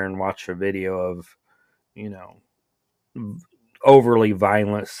anywhere and watch a video of, you know, overly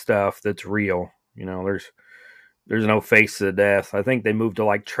violent stuff that's real. You know, there's no Faces of Death. I think they moved to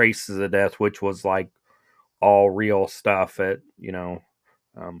like Traces of Death, which was like all real stuff at, you know,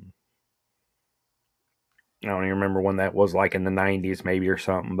 I don't even remember when that was, like in the 90s maybe or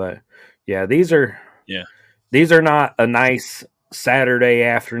something. But yeah, these are not a nice Saturday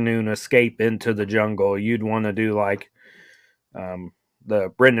afternoon escape into the jungle. You'd want to do like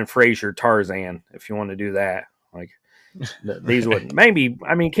the Brendan Fraser Tarzan if you want to do that. Like, these wouldn't. Maybe,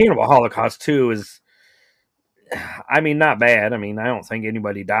 I mean, Cannibal Holocaust 2 is, I mean, not bad. I mean, I don't think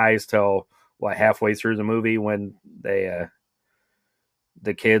anybody dies till halfway through the movie when they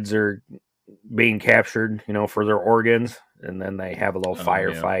the kids are being captured, you know, for their organs, and then they have a little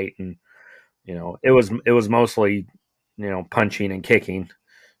firefight, and, you know, it was mostly, you know, punching and kicking.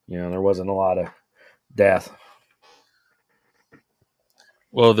 You know, there wasn't a lot of death.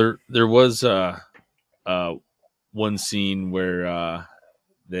 Well, there was one scene where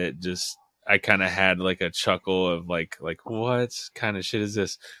that just, I kind of had like a chuckle of like what kind of shit is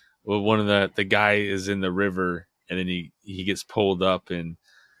this? Well, one of the guy is in the river, and then he gets pulled up and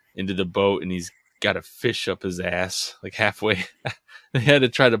into the boat, and he's got a fish up his ass like halfway. They had to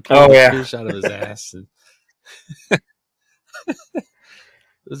try to pull the fish out of his ass. And it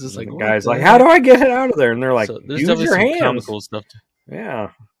was just like, the guy's like, "How do I get it out of there?" And they're like, so "Use your hands." Comical stuff.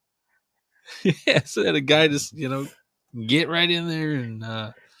 Yeah. Yeah. So that a guy just, you know, get right in there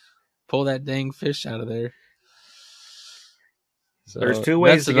and pull that dang fish out of there. So there's two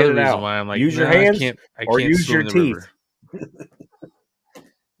ways to get it out. Why I'm like, use your hands or use your teeth.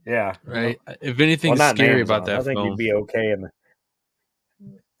 Yeah. Right. If anything's scary about that, I think you'd be okay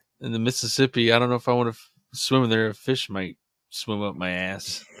in the Mississippi. I don't know if I want to swim in there. A fish might swim up my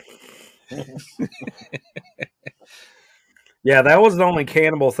ass. Yeah, that was the only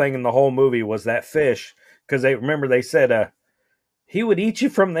cannibal thing in the whole movie, was that fish, because they said he would eat you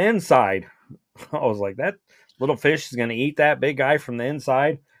from the inside. I was like, that little fish is going to eat that big guy from the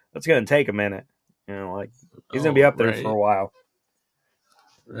inside. That's going to take a minute. You know, like, he's going to be up there for a while.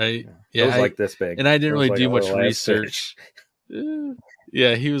 Right. Yeah. It was like this big. And I didn't really do much research.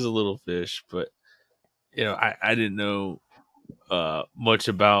 Yeah, he was a little fish, but, you know, I didn't know much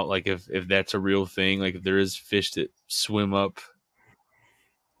about, like, if that's a real thing. Like, if there is fish that swim up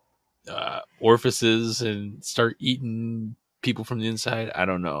orifices and start eating people from the inside. I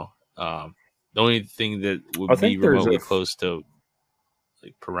don't know. The only thing that would be remotely close to,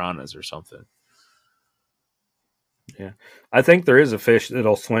 like, piranhas or something. Yeah, I think there is a fish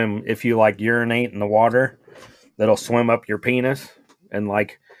that'll swim if you like urinate in the water. That'll swim up your penis and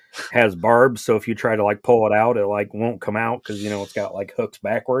like has barbs. So if you try to like pull it out, it like won't come out because, you know, it's got like hooks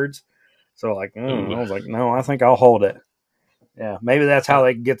backwards. So like, I was like, no, I think I'll hold it. Yeah, maybe that's how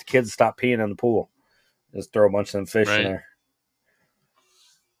they can get the kids to stop peeing in the pool. Just throw a bunch of them fish in there.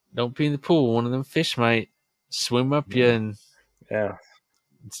 Don't be in the pool. One of them fish might swim up you, and Yeah,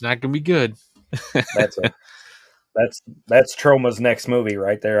 it's not gonna be good. that's that's Troma's next movie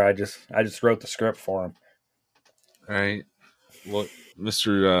right there. I just wrote the script for him. All right. Well,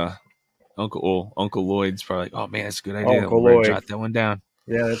 Mr. Uncle Lloyd's probably like, oh man, that's a good idea. Uncle We're gonna Lloyd. jot that one down.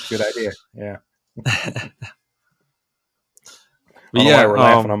 Yeah, that's a good idea. Yeah. But I don't know yeah, why we're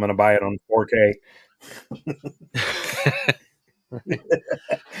laughing. I'm going to buy it on 4K.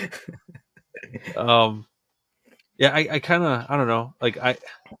 Yeah, I kind of, I don't know. Like, I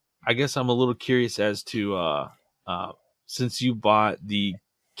guess I'm a little curious as to, since you bought the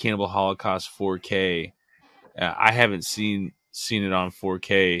Cannibal Holocaust 4K, I haven't seen it on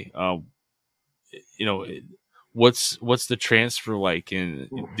 4K. You know, what's the transfer like? And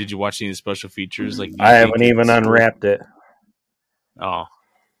did you watch any of the special features? Like, I haven't even unwrapped it. Oh,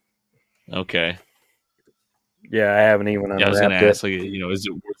 okay. Yeah, I haven't even unwrapped it. I was going to ask, like, you know, is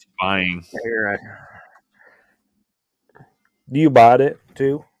it worth buying? You bought it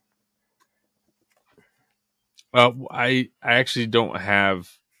too? I actually don't have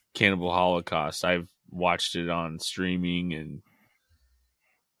Cannibal Holocaust. I've watched it on streaming and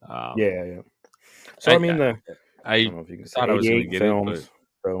yeah. So I mean, I don't know if you can say thought I was going to get films, it,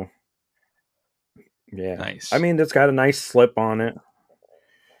 but so yeah, nice. I mean, it's got a nice slip on it.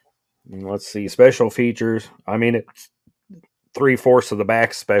 And let's see, special features. I mean, it's 3/4 of the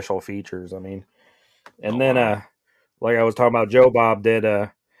back special features. I mean, and then like I was talking about, Joe Bob did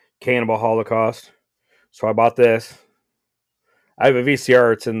Cannibal Holocaust, so I bought this. I have a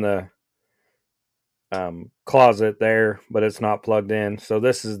VCR. It's in the closet there, but it's not plugged in. So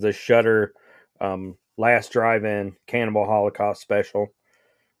this is the Shudder Last Drive-In Cannibal Holocaust special,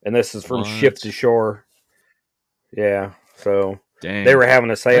 and this is from Ship to Shore. Yeah, so Dang. They were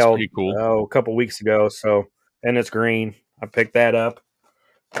having a sale cool. a couple weeks ago. So, and it's green. I picked that up.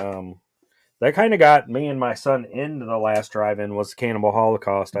 That kind of got me and my son into the Last Drive-In was Cannibal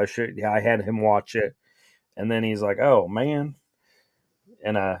Holocaust. I had him watch it, and then he's like, "Oh man,"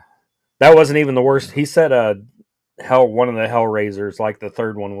 and that wasn't even the worst. He said, one of the Hellraisers, like the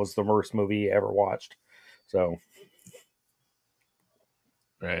third one, was the worst movie he ever watched. So,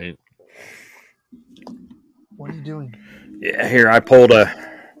 right. What are you doing? Yeah, here I pulled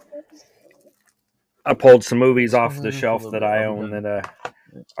some movies off the shelf that I own that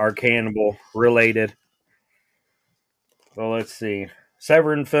are cannibal related. So let's see.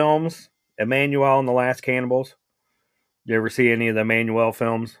 Severin Films, Emmanuel and the Last Cannibals. You ever see any of the Emmanuel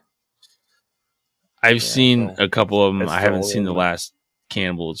films? I've seen a couple of them. I haven't seen the Last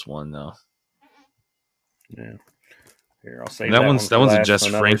Cannibals one though. Yeah. Here, I'll say that one's a Jess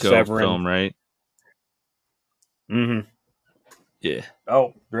Franco film, right? Mm-hmm. Yeah.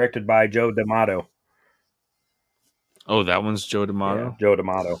 Oh, directed by Joe D'Amato. Oh, that one's Joe D'Amato? Yeah, Joe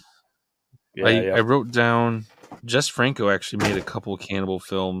D'Amato. Yeah, I wrote down Jess Franco actually made a couple of cannibal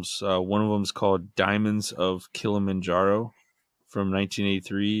films. One of them is called Diamonds of Kilimanjaro from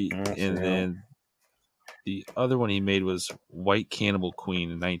 1983. And then the other one he made was White Cannibal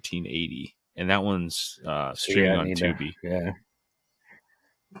Queen in 1980. And that one's streaming on Tubi.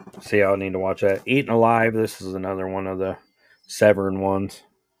 See, I'll need to watch that. Eaten Alive. This is another one of the Severin ones.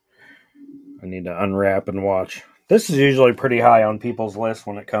 I need to unwrap and watch. This is usually pretty high on people's list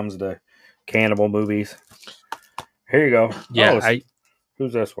when it comes to cannibal movies. Here you go. Yeah.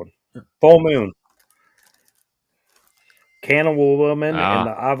 Who's this one? Full Moon. Cannibal Woman in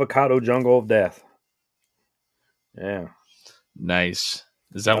the Avocado Jungle of Death. Yeah. Nice.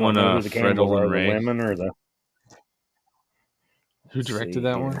 Is that one Fred Olen Ray? Women or the... Who directed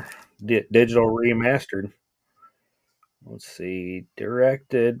that one? Digital remastered. Let's see.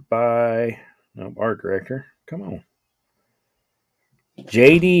 Directed by... No, art director. Come on.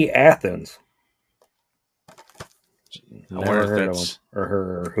 J.D. Athens. I wonder if that's... Or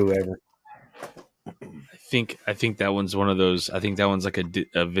her or whoever. I think that one's one of those. I think that one's like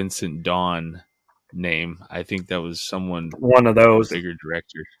a Vincent Dawn name. I think that was one of those bigger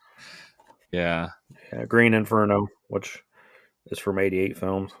directors. Yeah. Green Inferno, which is from 88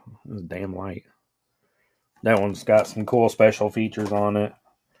 Films. It's damn light. That one's got some cool special features on it.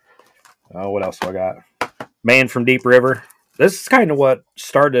 What else do I got? Man from Deep River. This is kind of what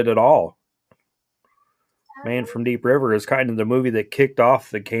started it all. Man from Deep River is kind of the movie that kicked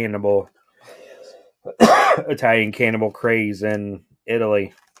off the Italian cannibal craze in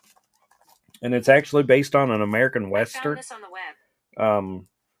Italy. And it's actually based on an American Western. I found this on the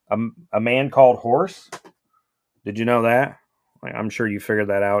web. A Man Called Horse. Did you know that? I'm sure you figured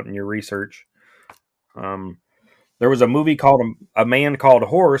that out in your research. There was a movie called A Man Called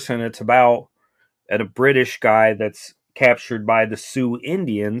Horse, and it's about a British guy that's captured by the Sioux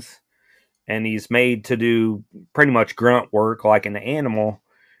Indians, and he's made to do pretty much grunt work like an animal,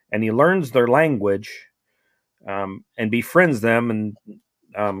 and he learns their language, and befriends them, and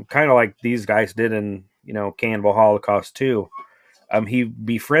kind of like these guys did in Cannibal Holocaust too. He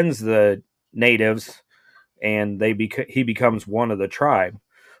befriends the natives, and he becomes one of the tribe.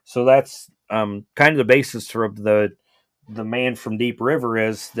 So that's kind of the basis for the Man from Deep River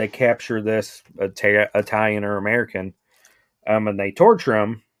is they capture this Italian or American, and they torture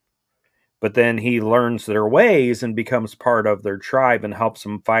him, but then he learns their ways and becomes part of their tribe and helps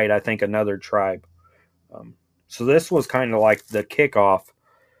them fight, I think, another tribe. So this was kind of like the kickoff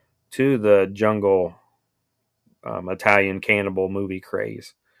to the jungle Italian cannibal movie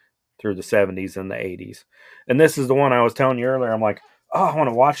craze through the 70s and the 80s. And this is the one I was telling you earlier. I'm like, oh, I want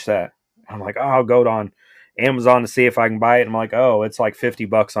to watch that. I'm like, oh, I'll go on Amazon to see if I can buy it. And I'm like, oh, it's like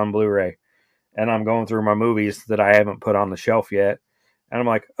 $50 on Blu-ray. And I'm going through my movies that I haven't put on the shelf yet. And I'm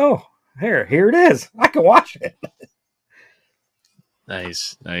like, oh, here it is. I can watch it.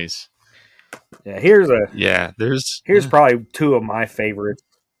 Nice. Yeah, here's probably two of my favorites.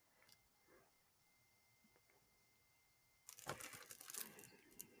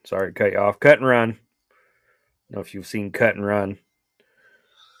 Sorry to cut you off. Cut and Run. I don't know if you've seen Cut and Run.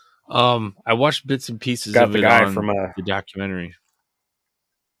 I watched bits and pieces Got of the it guy on from the documentary.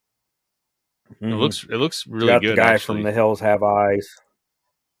 Mm-hmm. It looks really Got good. The guy actually. from The Hills Have Eyes.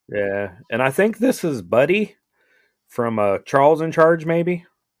 Yeah, and I think this is Buddy from Charles in Charge, maybe.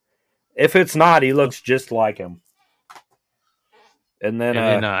 If it's not, he looks just like him. And then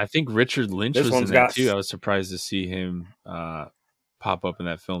I think Richard Lynch was in that too. I was surprised to see him pop up in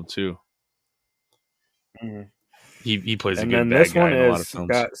that film too. Mm-hmm. He plays a and good then bad this guy one in a lot of films.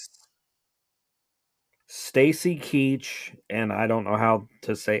 Got Stacy Keach, and I don't know how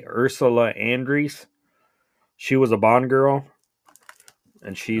to say Ursula Andress. She was a Bond girl,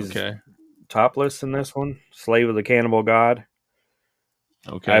 and she's topless in this one. Slave of the Cannibal God.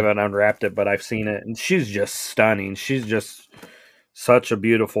 Okay. I haven't unwrapped it, but I've seen it, and she's just stunning. She's just such a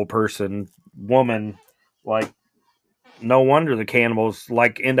beautiful woman. Like, no wonder the cannibals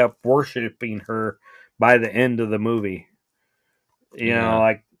end up worshiping her by the end of the movie. You know,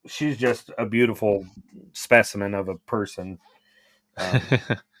 like, she's just a beautiful specimen of a person.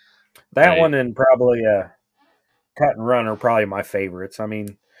 That right. One and probably Cut and Run are probably my favorites. I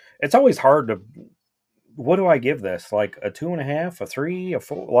mean, it's always hard to. What do I give this? Like a 2.5, a 3, a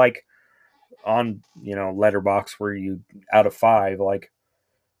 4? Like on Letterboxd, where you out of 5? Like,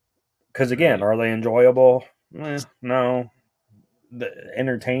 because again, are they enjoyable? No.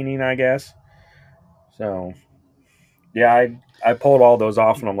 Entertaining, I guess. So, yeah, I pulled all those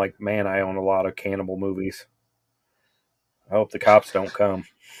off, and I'm like, man, I own a lot of cannibal movies. I hope the cops don't come.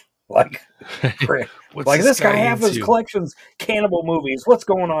 Like, like this guy half his collection's cannibal movies. What's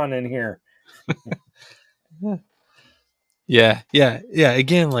going on in here? Yeah.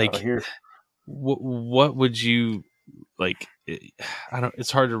 Again, like, what would you like?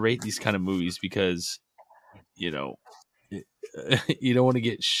 It's hard to rate these kind of movies because, you don't want to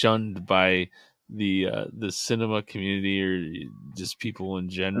get shunned by the cinema community or just people in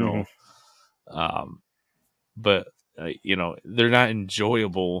general. Mm-hmm. But they're not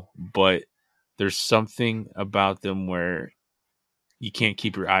enjoyable, but there's something about them where you can't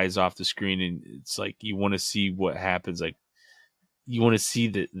keep your eyes off the screen, and it's like you want to see what happens. Like, you want to see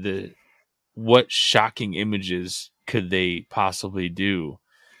the what shocking images could they possibly do,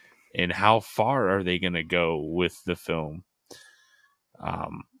 and how far are they going to go with the film.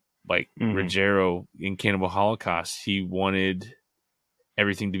 Like Ruggiero in Cannibal Holocaust, he wanted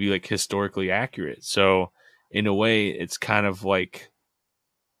everything to be like historically accurate. So in a way, it's kind of like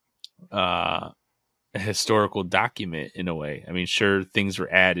a historical document in a way. I mean, sure, things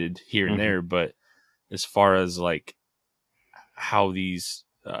were added here and there, but as far as like how these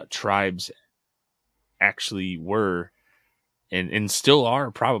tribes actually were and still are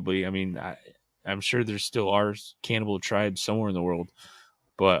probably, I mean, I'm sure there still are cannibal tribes somewhere in the world,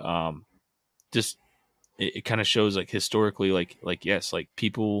 but just it kind of shows like historically, like yes, like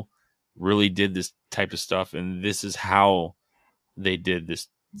people really did this type of stuff, and this is how they did this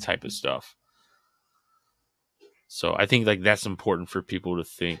type of stuff. So I think like that's important for people to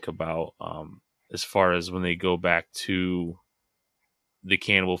think about as far as when they go back to the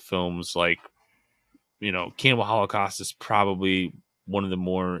cannibal films. Like, Cannibal Holocaust is probably one of the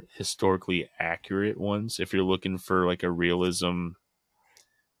more historically accurate ones if you're looking for like a realism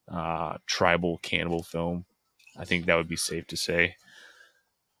tribal cannibal film. I think that would be safe to say.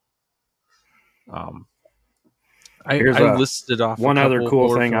 I listed off one other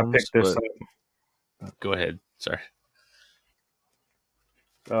cool thing. I picked this up. Go ahead. Sorry.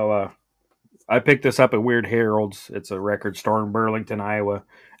 So I picked this up at Weird Harold's. It's a record store in Burlington, Iowa.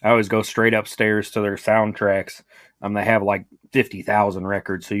 I always go straight upstairs to their soundtracks. They have like 50,000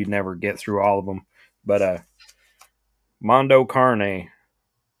 records, so you'd never get through all of them. But Mondo Carne. I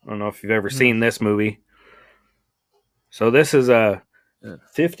don't know if you've ever seen this movie. So this is a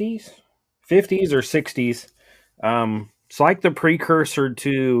 50s or 60s. It's like the precursor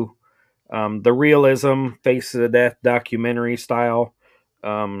to the realism, Face of the Death documentary style.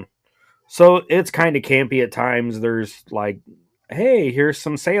 So it's kind of campy at times. There's like, hey, here's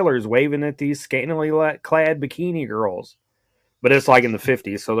some sailors waving at these scantily clad bikini girls. But it's like in the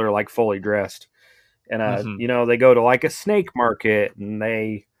 50s, so they're like fully dressed. And, they go to like a snake market and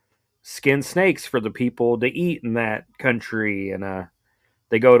they skin snakes for the people to eat in that country. And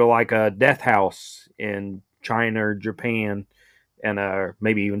they go to like a death house in China or Japan and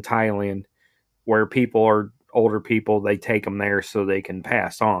maybe even Thailand where people are older people. They take them there so they can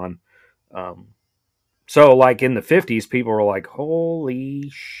pass on. So like in the 50s, people were like, holy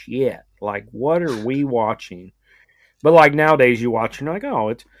shit, like what are we watching? But like nowadays you watch and you're like,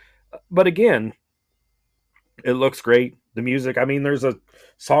 oh, but again, it looks great. The music, I mean, there's a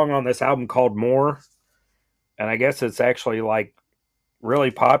song on this album called More, and I guess it's actually like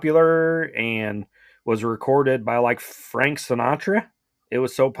really popular and was recorded by like Frank Sinatra. It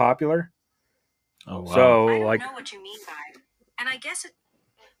was so popular. Oh, wow. So I don't like, know what you mean by, and I guess it.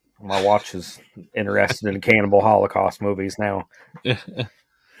 my watch is interested in cannibal Holocaust movies now.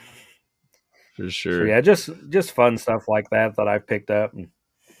 For sure. So yeah, just fun stuff like that I picked up. And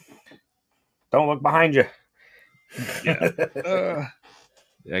don't look behind you. Yeah.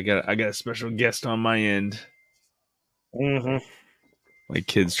 I got a special guest on my end. Mm-hmm. My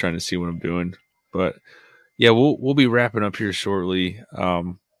kid's trying to see what I'm doing, but yeah, we'll be wrapping up here shortly.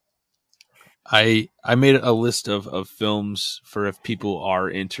 I made a list of films for if people are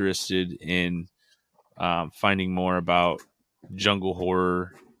interested in finding more about jungle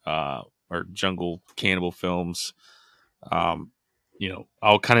horror or jungle cannibal films.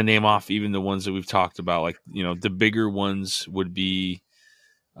 I'll kind of name off even the ones that we've talked about. Like, the bigger ones would be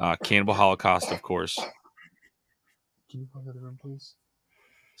Cannibal Holocaust, of course. Can you pause the room, please?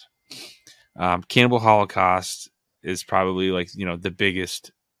 Cannibal Holocaust is probably like, the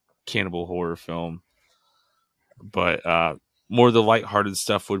biggest cannibal horror film. But more of the lighthearted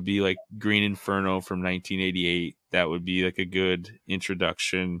stuff would be like Green Inferno from 1988. That would be like a good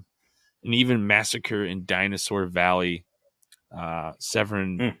introduction. And even Massacre in Dinosaur Valley.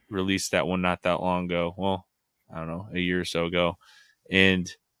 Severin released that one not that long ago. Well, I don't know, a year or so ago. And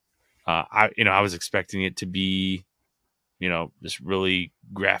I was expecting it to be, this really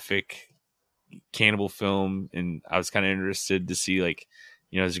graphic cannibal film, and I was kind of interested to see like,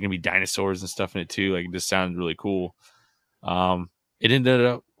 there's gonna be dinosaurs and stuff in it too. Like, it just sounded really cool. It ended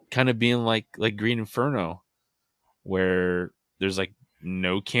up kind of being like Green Inferno, where there's like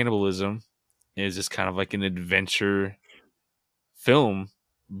no cannibalism. It's just kind of like an adventure film,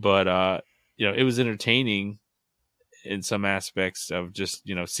 but it was entertaining in some aspects of just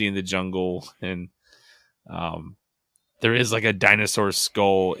seeing the jungle, and there is like a dinosaur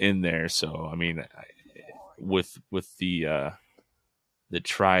skull in there. So I mean, with the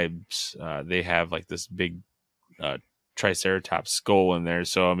tribes, they have like this big triceratops skull in there.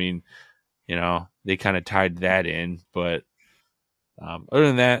 So I mean, they kind of tied that in. But other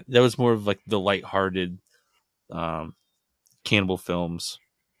than that, that was more of like the lighthearted cannibal films.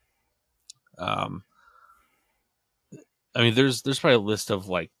 I mean, there's probably a list of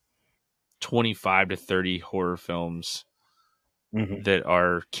like 25 to 30 horror films that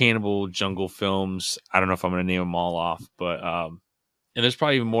are cannibal jungle films. I don't know if I'm going to name them all off, but and there's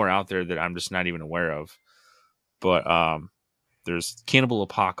probably even more out there that I'm just not even aware of. But there's Cannibal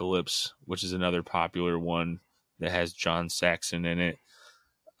Apocalypse, which is another popular one that has John Saxon in it.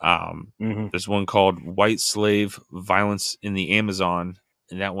 There's one called White Slave: Violence in the Amazon,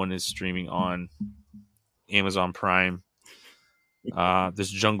 and that one is streaming on Amazon Prime. There's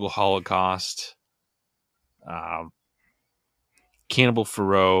Jungle Holocaust, Cannibal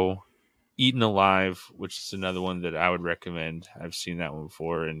Ferox, Eaten Alive, which is another one that I would recommend. I've seen that one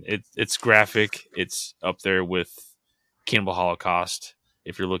before, and it's graphic. It's up there with Cannibal Holocaust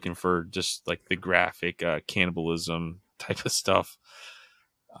if you're looking for just like the graphic cannibalism type of stuff.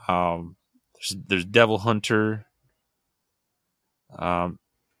 There's Devil Hunter,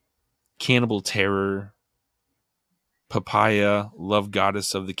 Cannibal Terror, Papaya, Love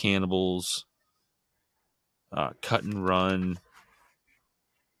Goddess of the Cannibals, Cut and Run,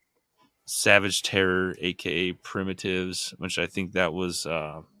 Savage Terror, aka Primitives, which I think that was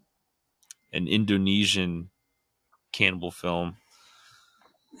an Indonesian cannibal film.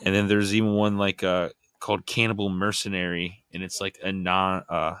 And then there's even one like called Cannibal Mercenary, and it's like a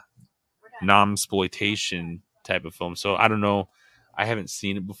non-exploitation type of film. So I don't know. I haven't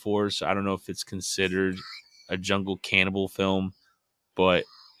seen it before, so I don't know if it's considered a jungle cannibal film, but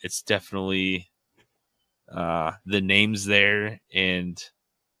it's definitely the name's there, and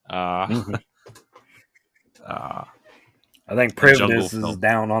Mhm. uh, I think a jungle Priveness is film.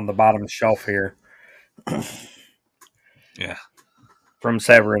 down on the bottom shelf here Yeah, from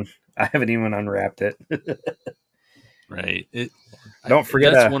Severin. I haven't even unwrapped it. right. Don't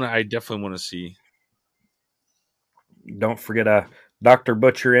forget that's one I definitely want to see. Don't forget Dr.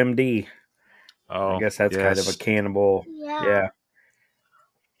 Butcher MD. Oh, I guess that's kind of a yes. cannibal. Yeah.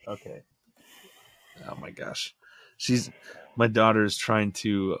 Okay. Oh my gosh. My daughter is trying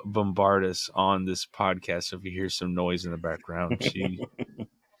to bombard us on this podcast. So if you hear some noise in the background, she's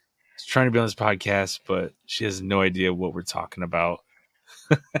trying to be on this podcast, but she has no idea what we're talking about.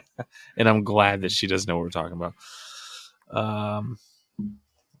 And I'm glad that she doesn't know what we're talking about.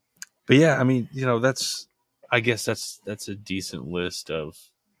 But yeah, I mean, I guess that's a decent list of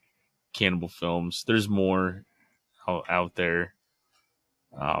cannibal films. There's more out there.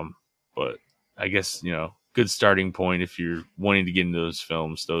 But I guess, good starting point if you're wanting to get into those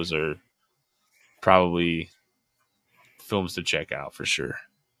films. Those are probably films to check out for sure.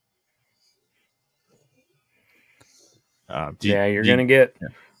 You're going to get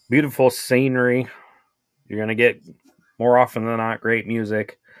beautiful scenery. You're going to get, more often than not, great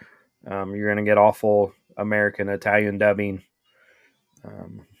music. You're going to get awful American Italian dubbing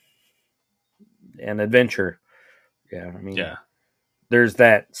and adventure. Yeah, I mean, there's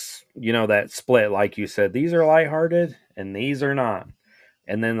that, that split, like you said. These are lighthearted and these are not.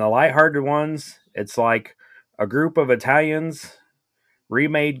 And then the lighthearted ones, it's like a group of Italians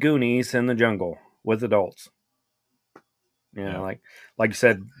remade Goonies in the jungle with adults. Like you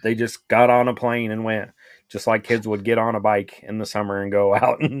said, they just got on a plane and went, just like kids would get on a bike in the summer and go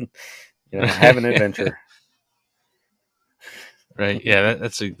out and have an adventure. Right? Yeah,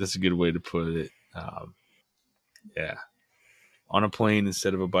 that's a good way to put it. Yeah, on a plane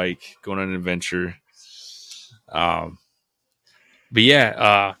instead of a bike, going on an adventure. But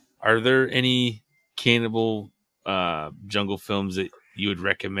yeah, are there any cannibal jungle films that you would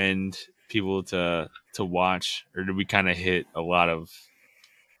recommend people to watch, or did we kind of hit a lot of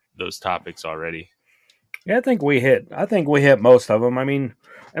those topics already? Yeah, I think we hit most of them. I mean,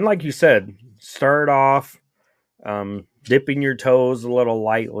 and like you said, start off dipping your toes a little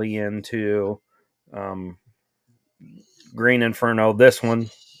lightly into Green Inferno. This one,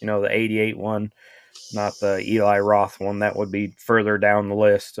 the 88 one, not the Eli Roth one. That would be further down the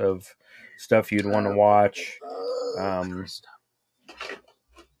list of stuff you'd want to watch.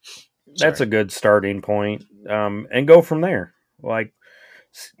 That's a good starting point, and go from there. Like,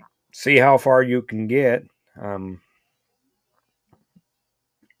 see how far you can get.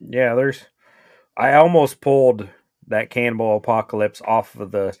 I almost pulled that Cannibal Apocalypse off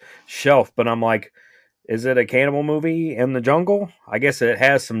of the shelf, but I'm like, is it a cannibal movie in the jungle? I guess it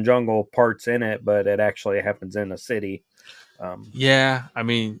has some jungle parts in it, but it actually happens in a city. Yeah, I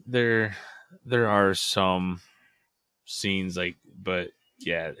mean there are some scenes but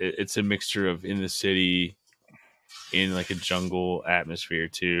yeah, it's a mixture of in the city, in like a jungle atmosphere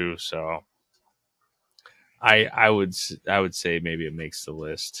too. So I would say maybe it makes the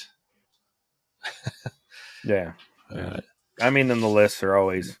list. Yeah. I mean, then the lists are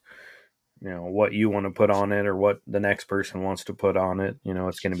always, what you want to put on it or what the next person wants to put on it.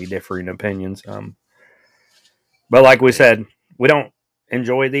 It's going to be differing opinions. But like we said, we don't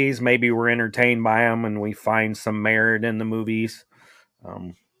enjoy these. Maybe we're entertained by them and we find some merit in the movies.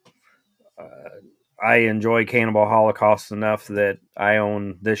 I enjoy Cannibal Holocaust enough that I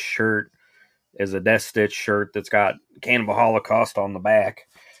own this shirt as a Death Stitch shirt that's got Cannibal Holocaust on the back.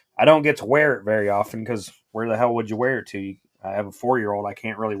 I don't get to wear it very often because where the hell would you wear it to? I have a 4-year-old. I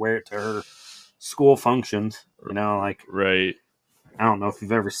can't really wear it to her school functions. Right. I don't know if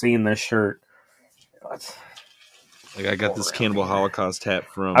you've ever seen this shirt. I got this Cannibal Holocaust hat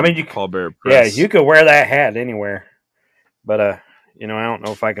from Paul Bear Press. Yeah, you could wear that hat anywhere. But I don't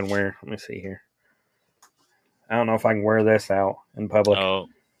know if I can wear. Let me see here. I don't know if I can wear this out in public. Oh,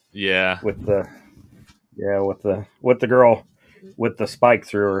 yeah. With the girl with the spike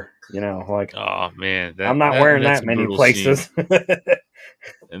through her. Oh man, I'm not wearing that many places.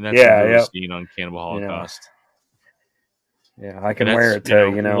 And that's a brutal scene on Cannibal Holocaust. Yeah, I can wear it to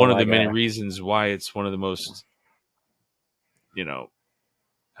one of the many reasons why it's one of the most, I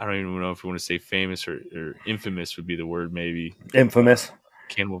don't even know if you want to say famous or infamous would be the word, maybe. Infamous.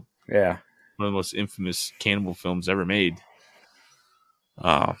 Cannibal. Yeah. One of the most infamous cannibal films ever made.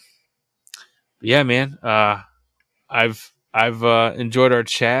 Uh, yeah, man. I've enjoyed our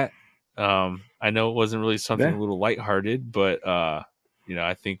chat. I know it wasn't really something Yeah. a little lighthearted, but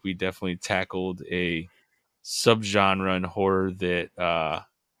I think we definitely tackled a subgenre in horror that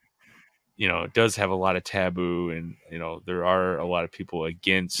it does have a lot of taboo, and there are a lot of people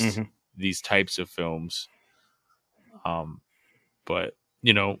against hmm these types of films. But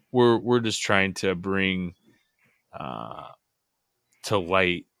we're just trying to bring uh, to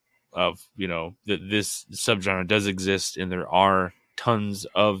light of that this subgenre does exist, and there are tons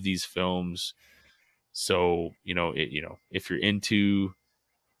of these films. So if you're into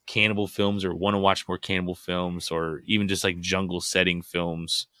cannibal films or want to watch more cannibal films, or even just like jungle setting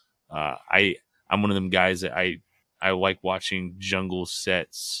films, I'm one of them guys that I like watching jungle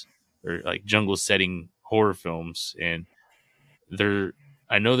sets or like jungle setting horror films. And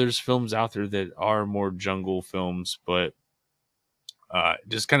I know there's films out there that are more jungle films, but it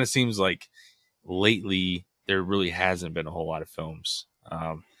just kind of seems like lately there really hasn't been a whole lot of films.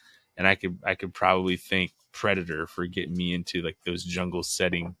 And I could probably thank Predator for getting me into like those jungle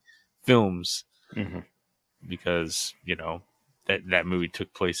setting films, hmm because that movie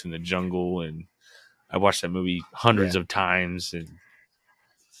took place in the jungle, and I watched that movie hundreds Yeah. of times, and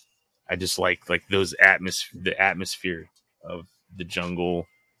I just like those the atmosphere of the jungle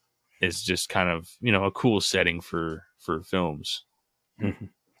is just kind of a cool setting for films. hmm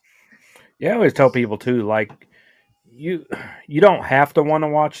Yeah, I always tell people too, like you don't have to want to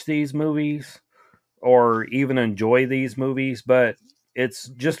watch these movies or even enjoy these movies, but it's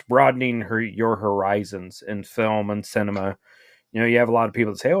just broadening your horizons in film and cinema. You have a lot of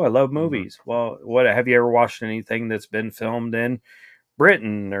people that say, "Oh, I love movies." Well, what have you ever watched anything that's been filmed in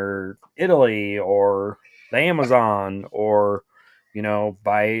Britain or Italy or the Amazon or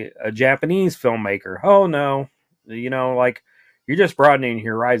by a Japanese filmmaker? Oh no, like you're just broadening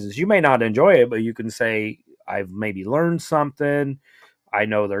your horizons. You may not enjoy it, but you can say, "I've maybe learned something." I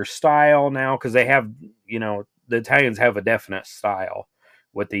know their style now because they have, the Italians have a definite style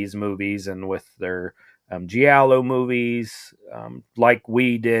with these movies and with their giallo movies, like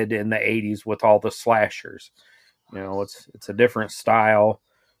we did in the '80s with all the slashers. It's a different style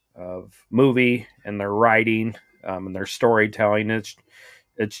of movie and their writing and their storytelling.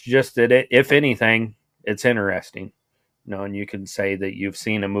 It's just that if anything, it's interesting. And you can say that you've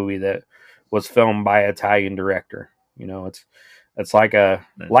seen a movie that was filmed by an Italian director. It's like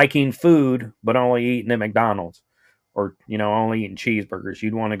liking food, but only eating at McDonald's, or only eating cheeseburgers.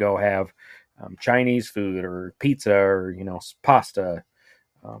 You'd want to go have Chinese food or pizza or pasta,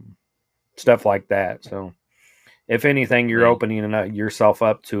 stuff like that. So, if anything, you're Right. opening yourself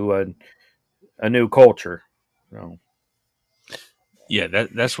up to a new culture. Yeah,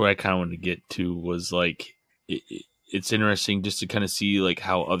 that's what I kind of wanted to get to, was like it's interesting just to kind of see like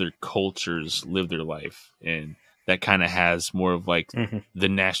how other cultures live their life, and that kind of has more of like Mhm. the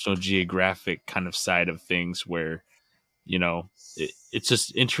National Geographic kind of side of things, where it's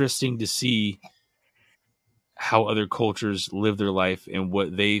just interesting to see how other cultures live their life and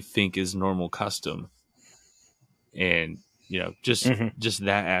what they think is normal custom. And Mhm. just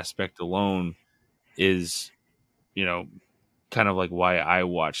that aspect alone is kind of like why I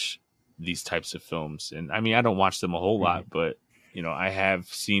watch these types of films. And I mean, I don't watch them a whole lot, but I have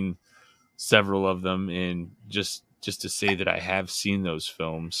seen several of them, and just to say that I have seen those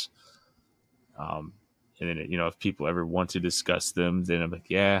films. And then if people ever want to discuss them, then I'm like,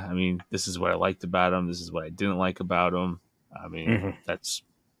 yeah, I mean, this is what I liked about them, this is what I didn't like about them. I mean, Mhm. that's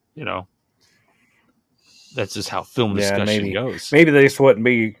that's just how film Yeah, discussion goes. maybe this wouldn't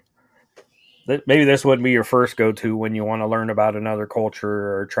be. Maybe this wouldn't be your first go-to when you want to learn about another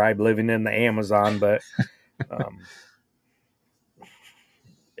culture or tribe living in the Amazon, but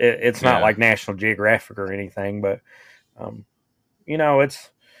it's not Yeah. like National Geographic or anything. But it's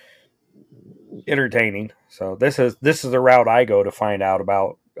entertaining. So this is the route I go to find out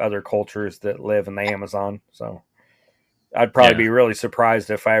about other cultures that live in the Amazon. So I'd probably be really surprised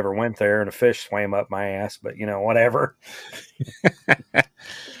if I ever went there and a fish swam up my ass, but whatever.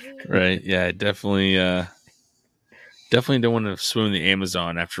 Right. Yeah, definitely don't want to swim in the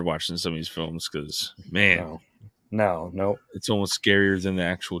Amazon after watching some of these films, because man, No. it's almost scarier than the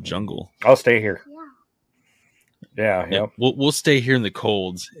actual jungle. I'll stay here. Yeah. Yep. We'll stay here in the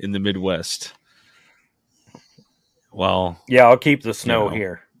cold in the Midwest. Well, yeah, I'll keep the snow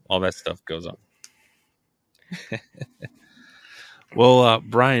here. All that stuff goes on. Well,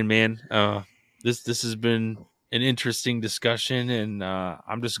 Brian, man, this has been an interesting discussion, and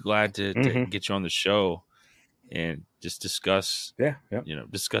I'm just glad to get you on the show and just discuss,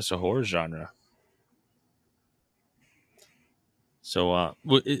 discuss a horror genre. So,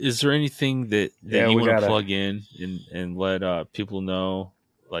 is there anything that Yeah, you we want to gotta. plug in and let people know,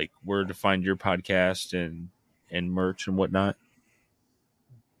 like where to find your podcast and merch and whatnot?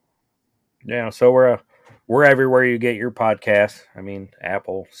 Yeah, so we're everywhere you get your podcast. I mean,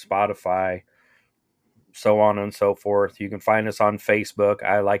 Apple, Spotify, so on and so forth. You can find us on Facebook.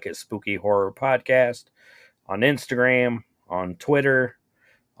 I Like It Spooky Horror Podcast. On Instagram, on Twitter,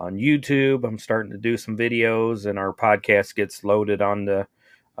 on YouTube. I'm starting to do some videos, and our podcast gets loaded on the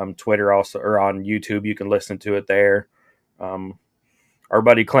Twitter also, or on YouTube. You can listen to it there. Our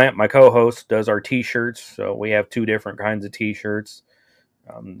buddy Clint, my co-host, does our T-shirts. So we have 2 different kinds of T-shirts.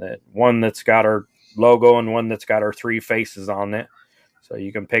 That one that's got our logo and one that's got our 3 faces on it. So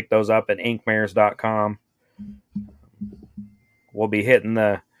you can pick those up at inkmares.com. We'll be hitting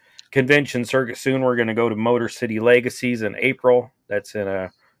the convention circuit soon. We're going to go to Motor City Legacies in April. That's in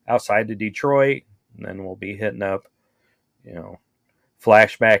outside of Detroit. And then we'll be hitting up,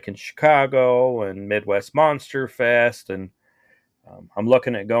 Flashback in Chicago and Midwest Monster Fest. And I'm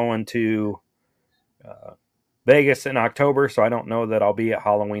looking at going to Vegas in October, so I don't know that I'll be at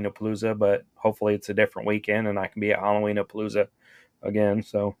Halloween-a-Palooza, but hopefully it's a different weekend and I can be at Halloween-a-Palooza again.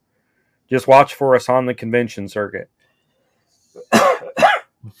 So just watch for us on the convention circuit.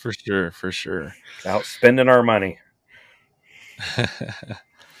 For sure. Out spending our money.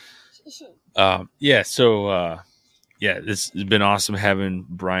 This has been awesome having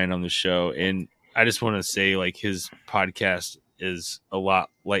Brian on the show, and I just want to say, like, his podcast is a lot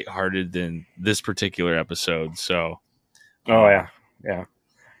lighthearted than this particular episode. So, yeah,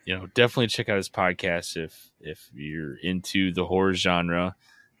 definitely check out his podcast if you're into the horror genre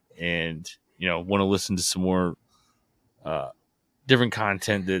and want to listen to some more different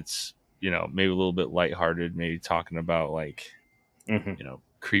content that's maybe a little bit lighthearted, maybe talking about like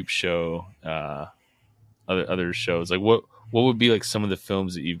Creep Show, other shows. Like what would be like some of the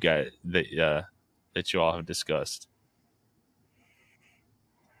films that you've got that you all have discussed?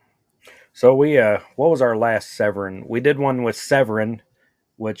 So we what was our last Severin? We did one with Severin,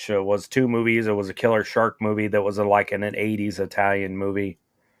 which was 2 movies. It was a killer shark movie that was like an 80s Italian movie.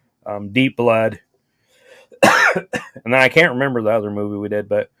 Deep Blood. And then I can't remember the other movie we did,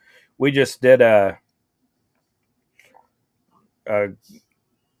 but we just did not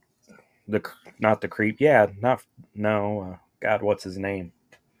the Creep. Yeah, God, what's his name?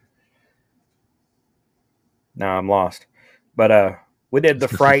 No, I'm lost. But we did the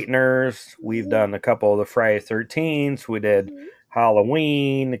Frighteners. We've done a couple of the Friday 13th. We did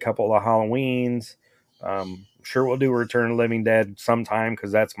Halloween, a couple of Halloweens. I'm sure we'll do Return of the Living Dead sometime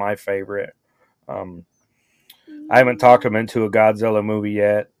because that's my favorite. I haven't talked him into a Godzilla movie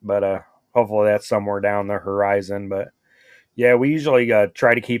yet, but hopefully that's somewhere down the horizon. But yeah, we usually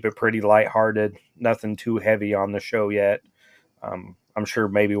try to keep it pretty lighthearted, nothing too heavy on the show yet. I'm sure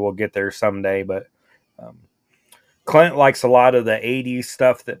maybe we'll get there someday, but Clint likes a lot of the 80s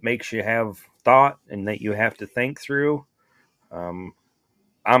stuff that makes you have thought and that you have to think through. I'm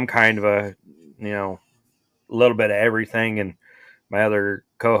kind of a little bit of everything, and my other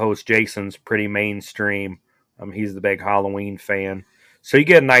co-host Jason's pretty mainstream. He's the big Halloween fan, so you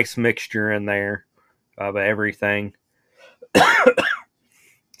get a nice mixture in there of everything.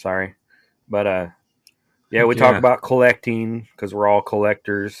 Sorry, but we talk about collecting because we're all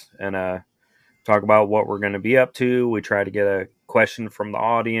collectors, and talk about what we're going to be up to. We try to get a question from the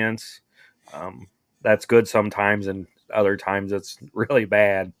audience. That's good sometimes, and other times it's really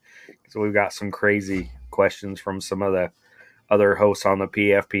bad. So we've got some crazy questions from some of the other hosts on the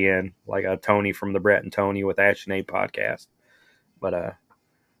PFPN, like Tony from the Brett and Tony with Action 8 podcast. But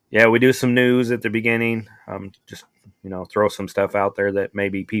we do some news at the beginning. Just throw some stuff out there that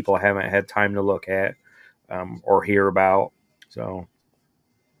maybe people haven't had time to look at or hear about. So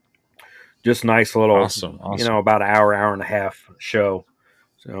just nice little, awesome. About an hour and a half show.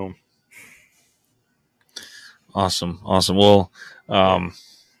 So awesome. Well,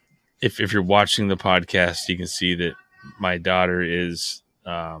 if you're watching the podcast, you can see that my daughter is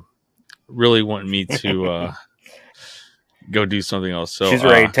really wanting me to go do something else. So she's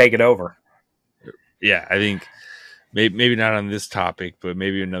ready to take it over. Yeah, I think maybe not on this topic, but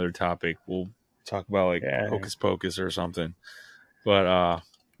maybe another topic. We'll talk about like Hocus Pocus or something. But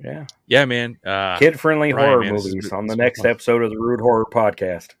yeah, man. Kid-friendly horror movies on the next episode of the Rude Horror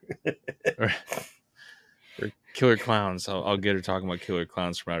Podcast. Or Killer Clowns. I'll get her talking about Killer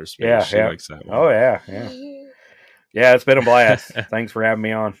Clowns from Outer Space. She likes that one. Oh, yeah. Yeah, it's been a blast. Thanks for having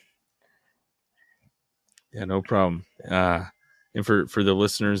me on. Yeah, no problem. And for the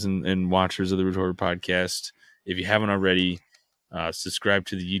listeners and watchers of the Rude Horror Podcast, if you haven't already, subscribe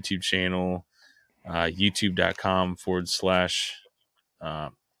to the YouTube channel, youtube.com/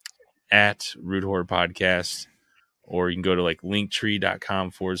 at Rude Horror Podcast, or you can go to like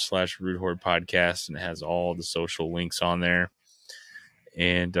linktree.com/Rude Horror Podcast, and it has all the social links on there.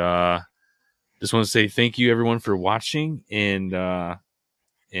 And just want to say thank you everyone for watching, and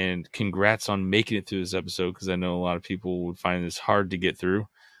congrats on making it through this episode, because I know a lot of people would find this hard to get through.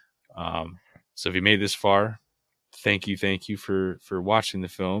 So if you made this far, thank you for watching the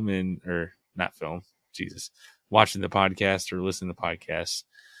film, watching the podcast or listening to the podcast.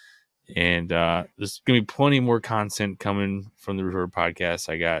 And there's gonna be plenty more content coming from the Rude Horror Podcast.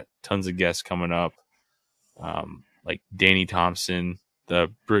 I got tons of guests coming up, like Danny Thompson,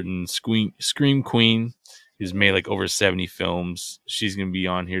 the Britain Scream Queen, who's made like over 70 films. She's gonna be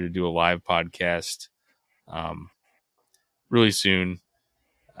on here to do a live podcast really soon.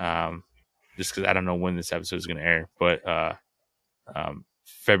 Just because I don't know when this episode is gonna air, but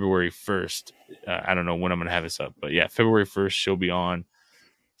February 1st. I don't know when I'm gonna have this up, but yeah, February 1st she'll be on.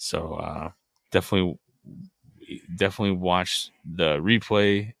 So definitely watch the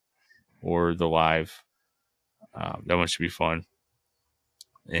replay or the live. That one should be fun.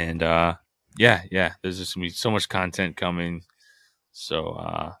 And yeah, there's just gonna be so much content coming.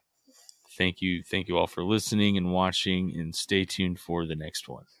 So thank you all for listening and watching, and stay tuned for the next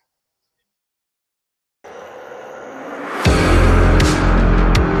one.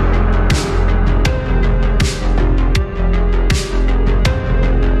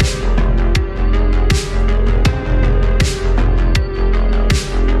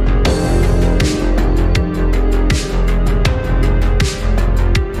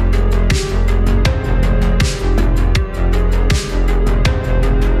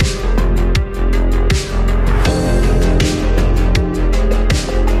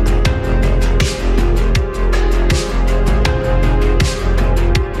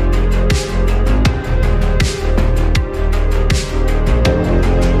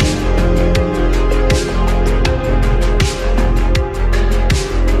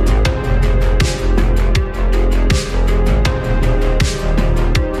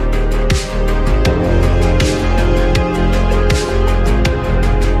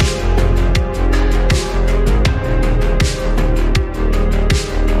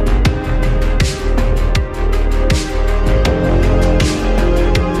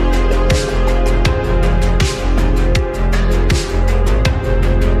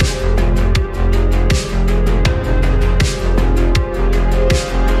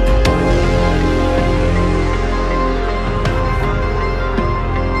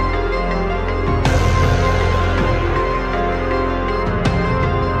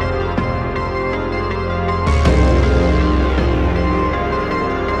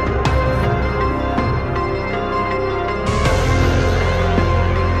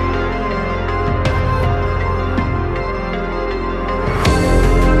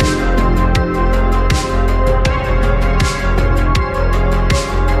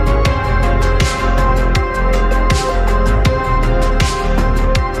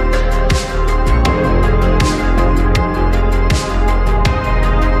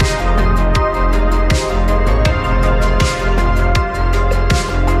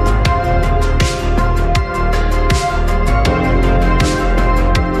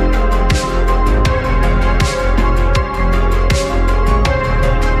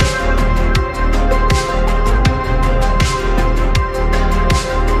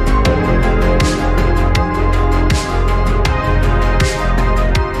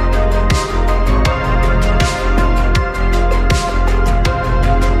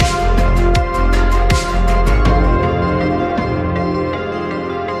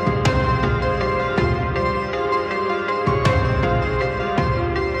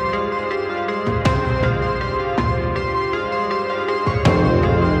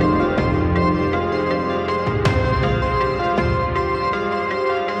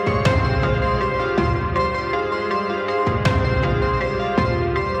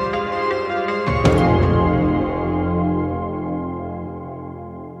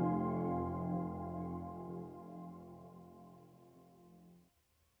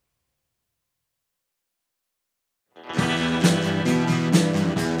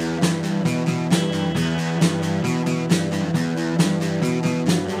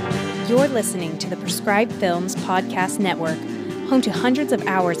 You're listening to the Prescribed Films Podcast Network, home to hundreds of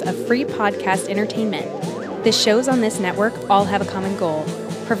hours of free podcast entertainment. The shows on this network all have a common goal,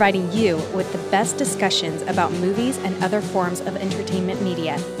 providing you with the best discussions about movies and other forms of entertainment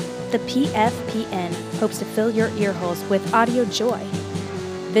media. The PFPN hopes to fill your earholes with audio joy.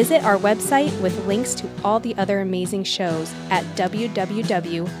 Visit our website with links to all the other amazing shows at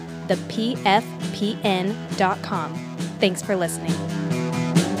www.thepfpn.com. Thanks for listening.